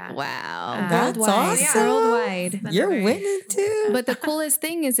Ireland, yeah. Wow, That's worldwide, awesome. worldwide. Been You're very- winning too. But the coolest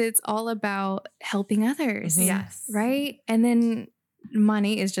thing is it's all about helping others. Yes. Right? And then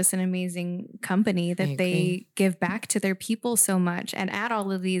Money is just an amazing company that I they agree. give back to their people so much. And at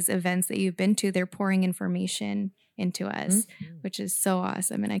all of these events that you've been to, they're pouring information into us, which is so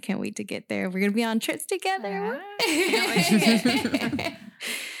awesome. And I can't wait to get there. We're going to be on trips together.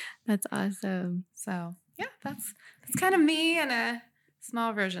 That's awesome. So yeah, that's kind of me and a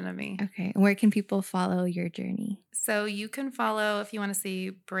small version of me. Okay. And where can people follow your journey? So you can follow, if you want to see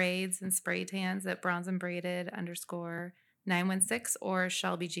braids and spray tans, at bronzeandbraided_916 or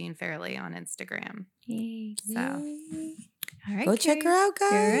Shelby Jean Farrelly on Instagram. Yay. So all right. Go check her out,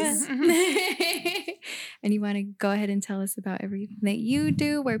 guys. And you want to go ahead and tell us about everything that you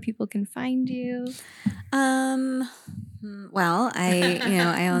do, where people can find you? Well,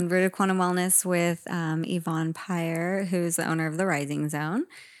 I own Rooted Quantum Wellness with Yvonne Pyre, who's the owner of the Rising Zone.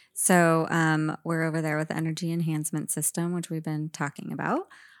 So we're over there with the Energy Enhancement System, which we've been talking about.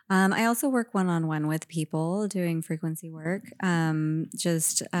 I also work one-on-one with people doing frequency work,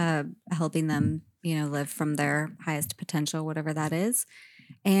 just helping them, live from their highest potential, whatever that is.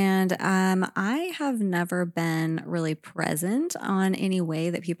 And I have never been really present on any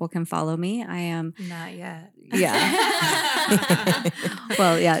way that people can follow me. I am not yet. Yeah.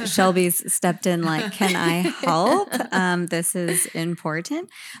 Well, yeah, Shelby's stepped in like, can I help? This is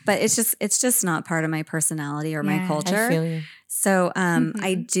important. But it's just not part of my personality or my culture. I feel you. So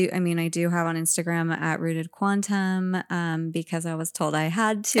I do have on Instagram at Rooted Quantum because I was told I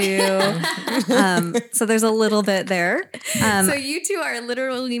had to. So there's a little bit there. So you two are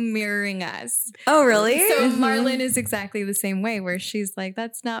literally mirroring us. Oh, really? So Marlon is exactly the same way, where she's like,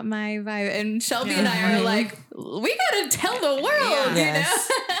 that's not my vibe. And Shelby and I are like, we got to tell the world, Yes.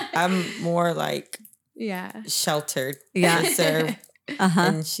 I'm more like sheltered. Yeah. Reserved.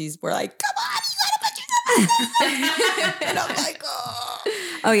 And we're like, come on. And I'm like,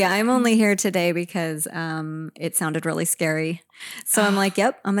 oh yeah, I'm only here today because it sounded really scary. So I'm like,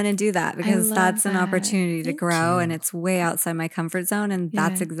 yep, I'm going to do that because that's an opportunity to grow and it's way outside my comfort zone. And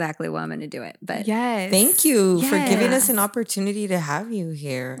that's exactly why I'm going to do it. But thank you for giving us an opportunity to have you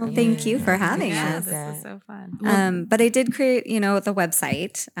here. Well, thank you for having us. This is so fun. But I did create, the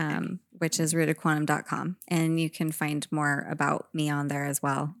website, which is rootedquantum.com. And you can find more about me on there as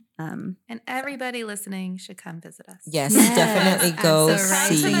well. And everybody listening should come visit us. Yes. Definitely go So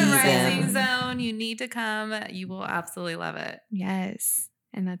see come to the Rising them. Zone. You need to come. You will absolutely love it. Yes.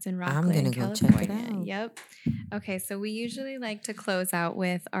 And that's in Rockland, I'm gonna go California. check it out. Yep. Okay, so we usually like to close out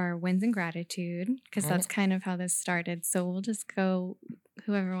with our wins and gratitude because that's kind of how this started. So we'll just go,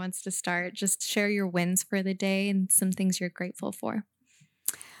 whoever wants to start, just share your wins for the day and some things you're grateful for.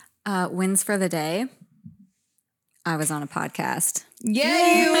 Wins for the day. I was on a podcast.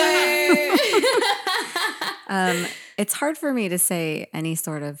 Yeah, you were. It's hard for me to say any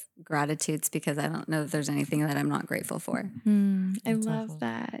sort of gratitudes because I don't know if there's anything that I'm not grateful for. I love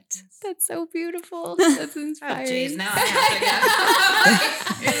that. That's so beautiful. That's inspiring. Oh, geez, now I have to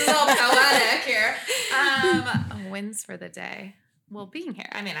go. It's so poetic here. Wins for the day. Well, being here.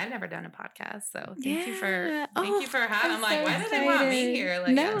 I mean, I've never done a podcast, so thank you for having. I'm like, why do they want me here?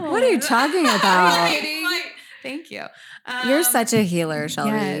 Like, what are you talking about? Thank you. You're such a healer,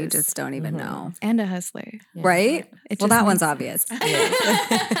 Shelby. Yes. You just don't even know. And a hustler. Right? Well, that one's obvious. Gosh,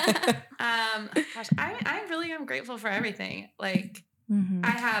 I really am grateful for everything. Like,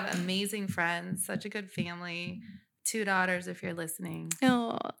 I have amazing friends, such a good family, 2 daughters, if you're listening,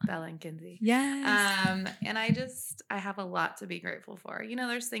 Bella and Kinsey. Yes. And I have a lot to be grateful for.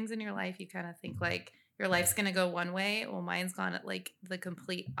 There's things in your life you kind of think like, your life's going to go one way. Well, mine's gone at like the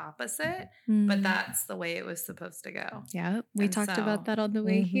complete opposite, but that's the way it was supposed to go. Yeah. We talked about that on the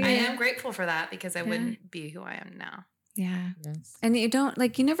way here. I am grateful for that because I wouldn't be who I am now. Yeah. Yes. And you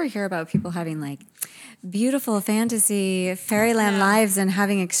never hear about people having like beautiful fantasy fairyland lives and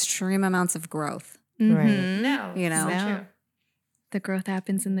having extreme amounts of growth. Right. No. No. True. The growth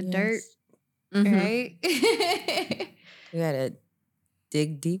happens in the dirt, right? You got to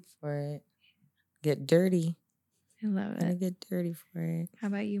dig deep for it. Get dirty. I love it. Get dirty for it. How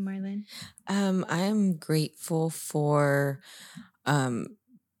about you, Marlon? I am grateful for.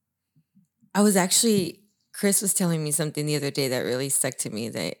 Chris was telling me something the other day that really stuck to me.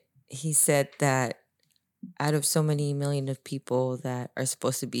 That he said that out of so many million of people that are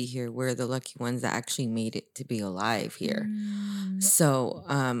supposed to be here, we're the lucky ones that actually made it to be alive here. So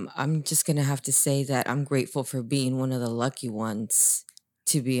I'm just gonna have to say that I'm grateful for being one of the lucky ones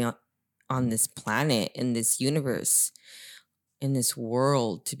to be on this planet, in this universe, in this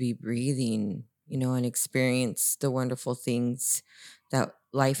world, to be breathing, and experience the wonderful things that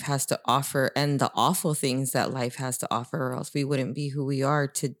life has to offer and the awful things that life has to offer, or else we wouldn't be who we are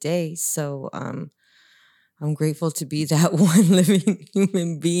today. So I'm grateful to be that one living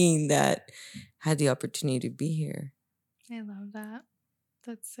human being that had the opportunity to be here. I love that.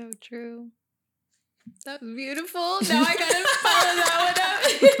 That's so true. That was beautiful. Now I gotta follow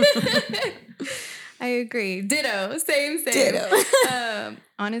that one up. I agree. Ditto. Same. Ditto.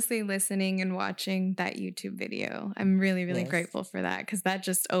 Honestly, listening and watching that YouTube video, I'm really, really grateful for that because that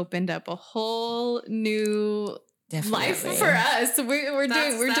just opened up a whole new life for us. We're doing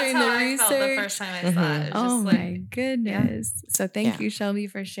the research. I felt the first time I saw it. Oh my goodness. So thank you, Shelby,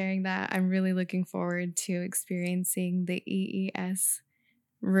 for sharing that. I'm really looking forward to experiencing the EES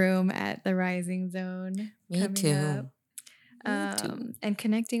room at the Rising Zone. Me too. And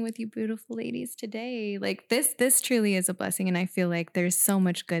connecting with you beautiful ladies today. Like this truly is a blessing. And I feel like there's so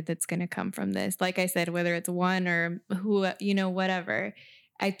much good that's going to come from this. Like I said, whether it's one or who, whatever,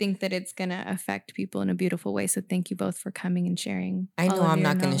 I think that it's going to affect people in a beautiful way. So thank you both for coming and sharing. I know I'm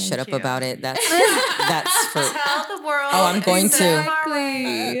not going to shut up about it. That's for tell the world. Oh, I'm going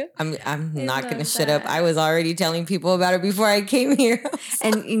to. I'm not going to shut up. I was already telling people about it before I came here.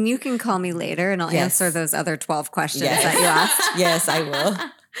 And you can call me later and I'll answer those other 12 questions that you asked. Yes, I will.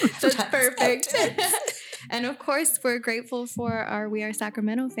 That's perfect. And of course, we're grateful for our We Are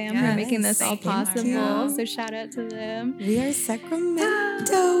Sacramento fam for making this all possible. So shout out to them. We Are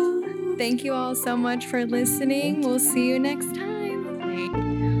Sacramento. Thank you all so much for listening. We'll see you next time.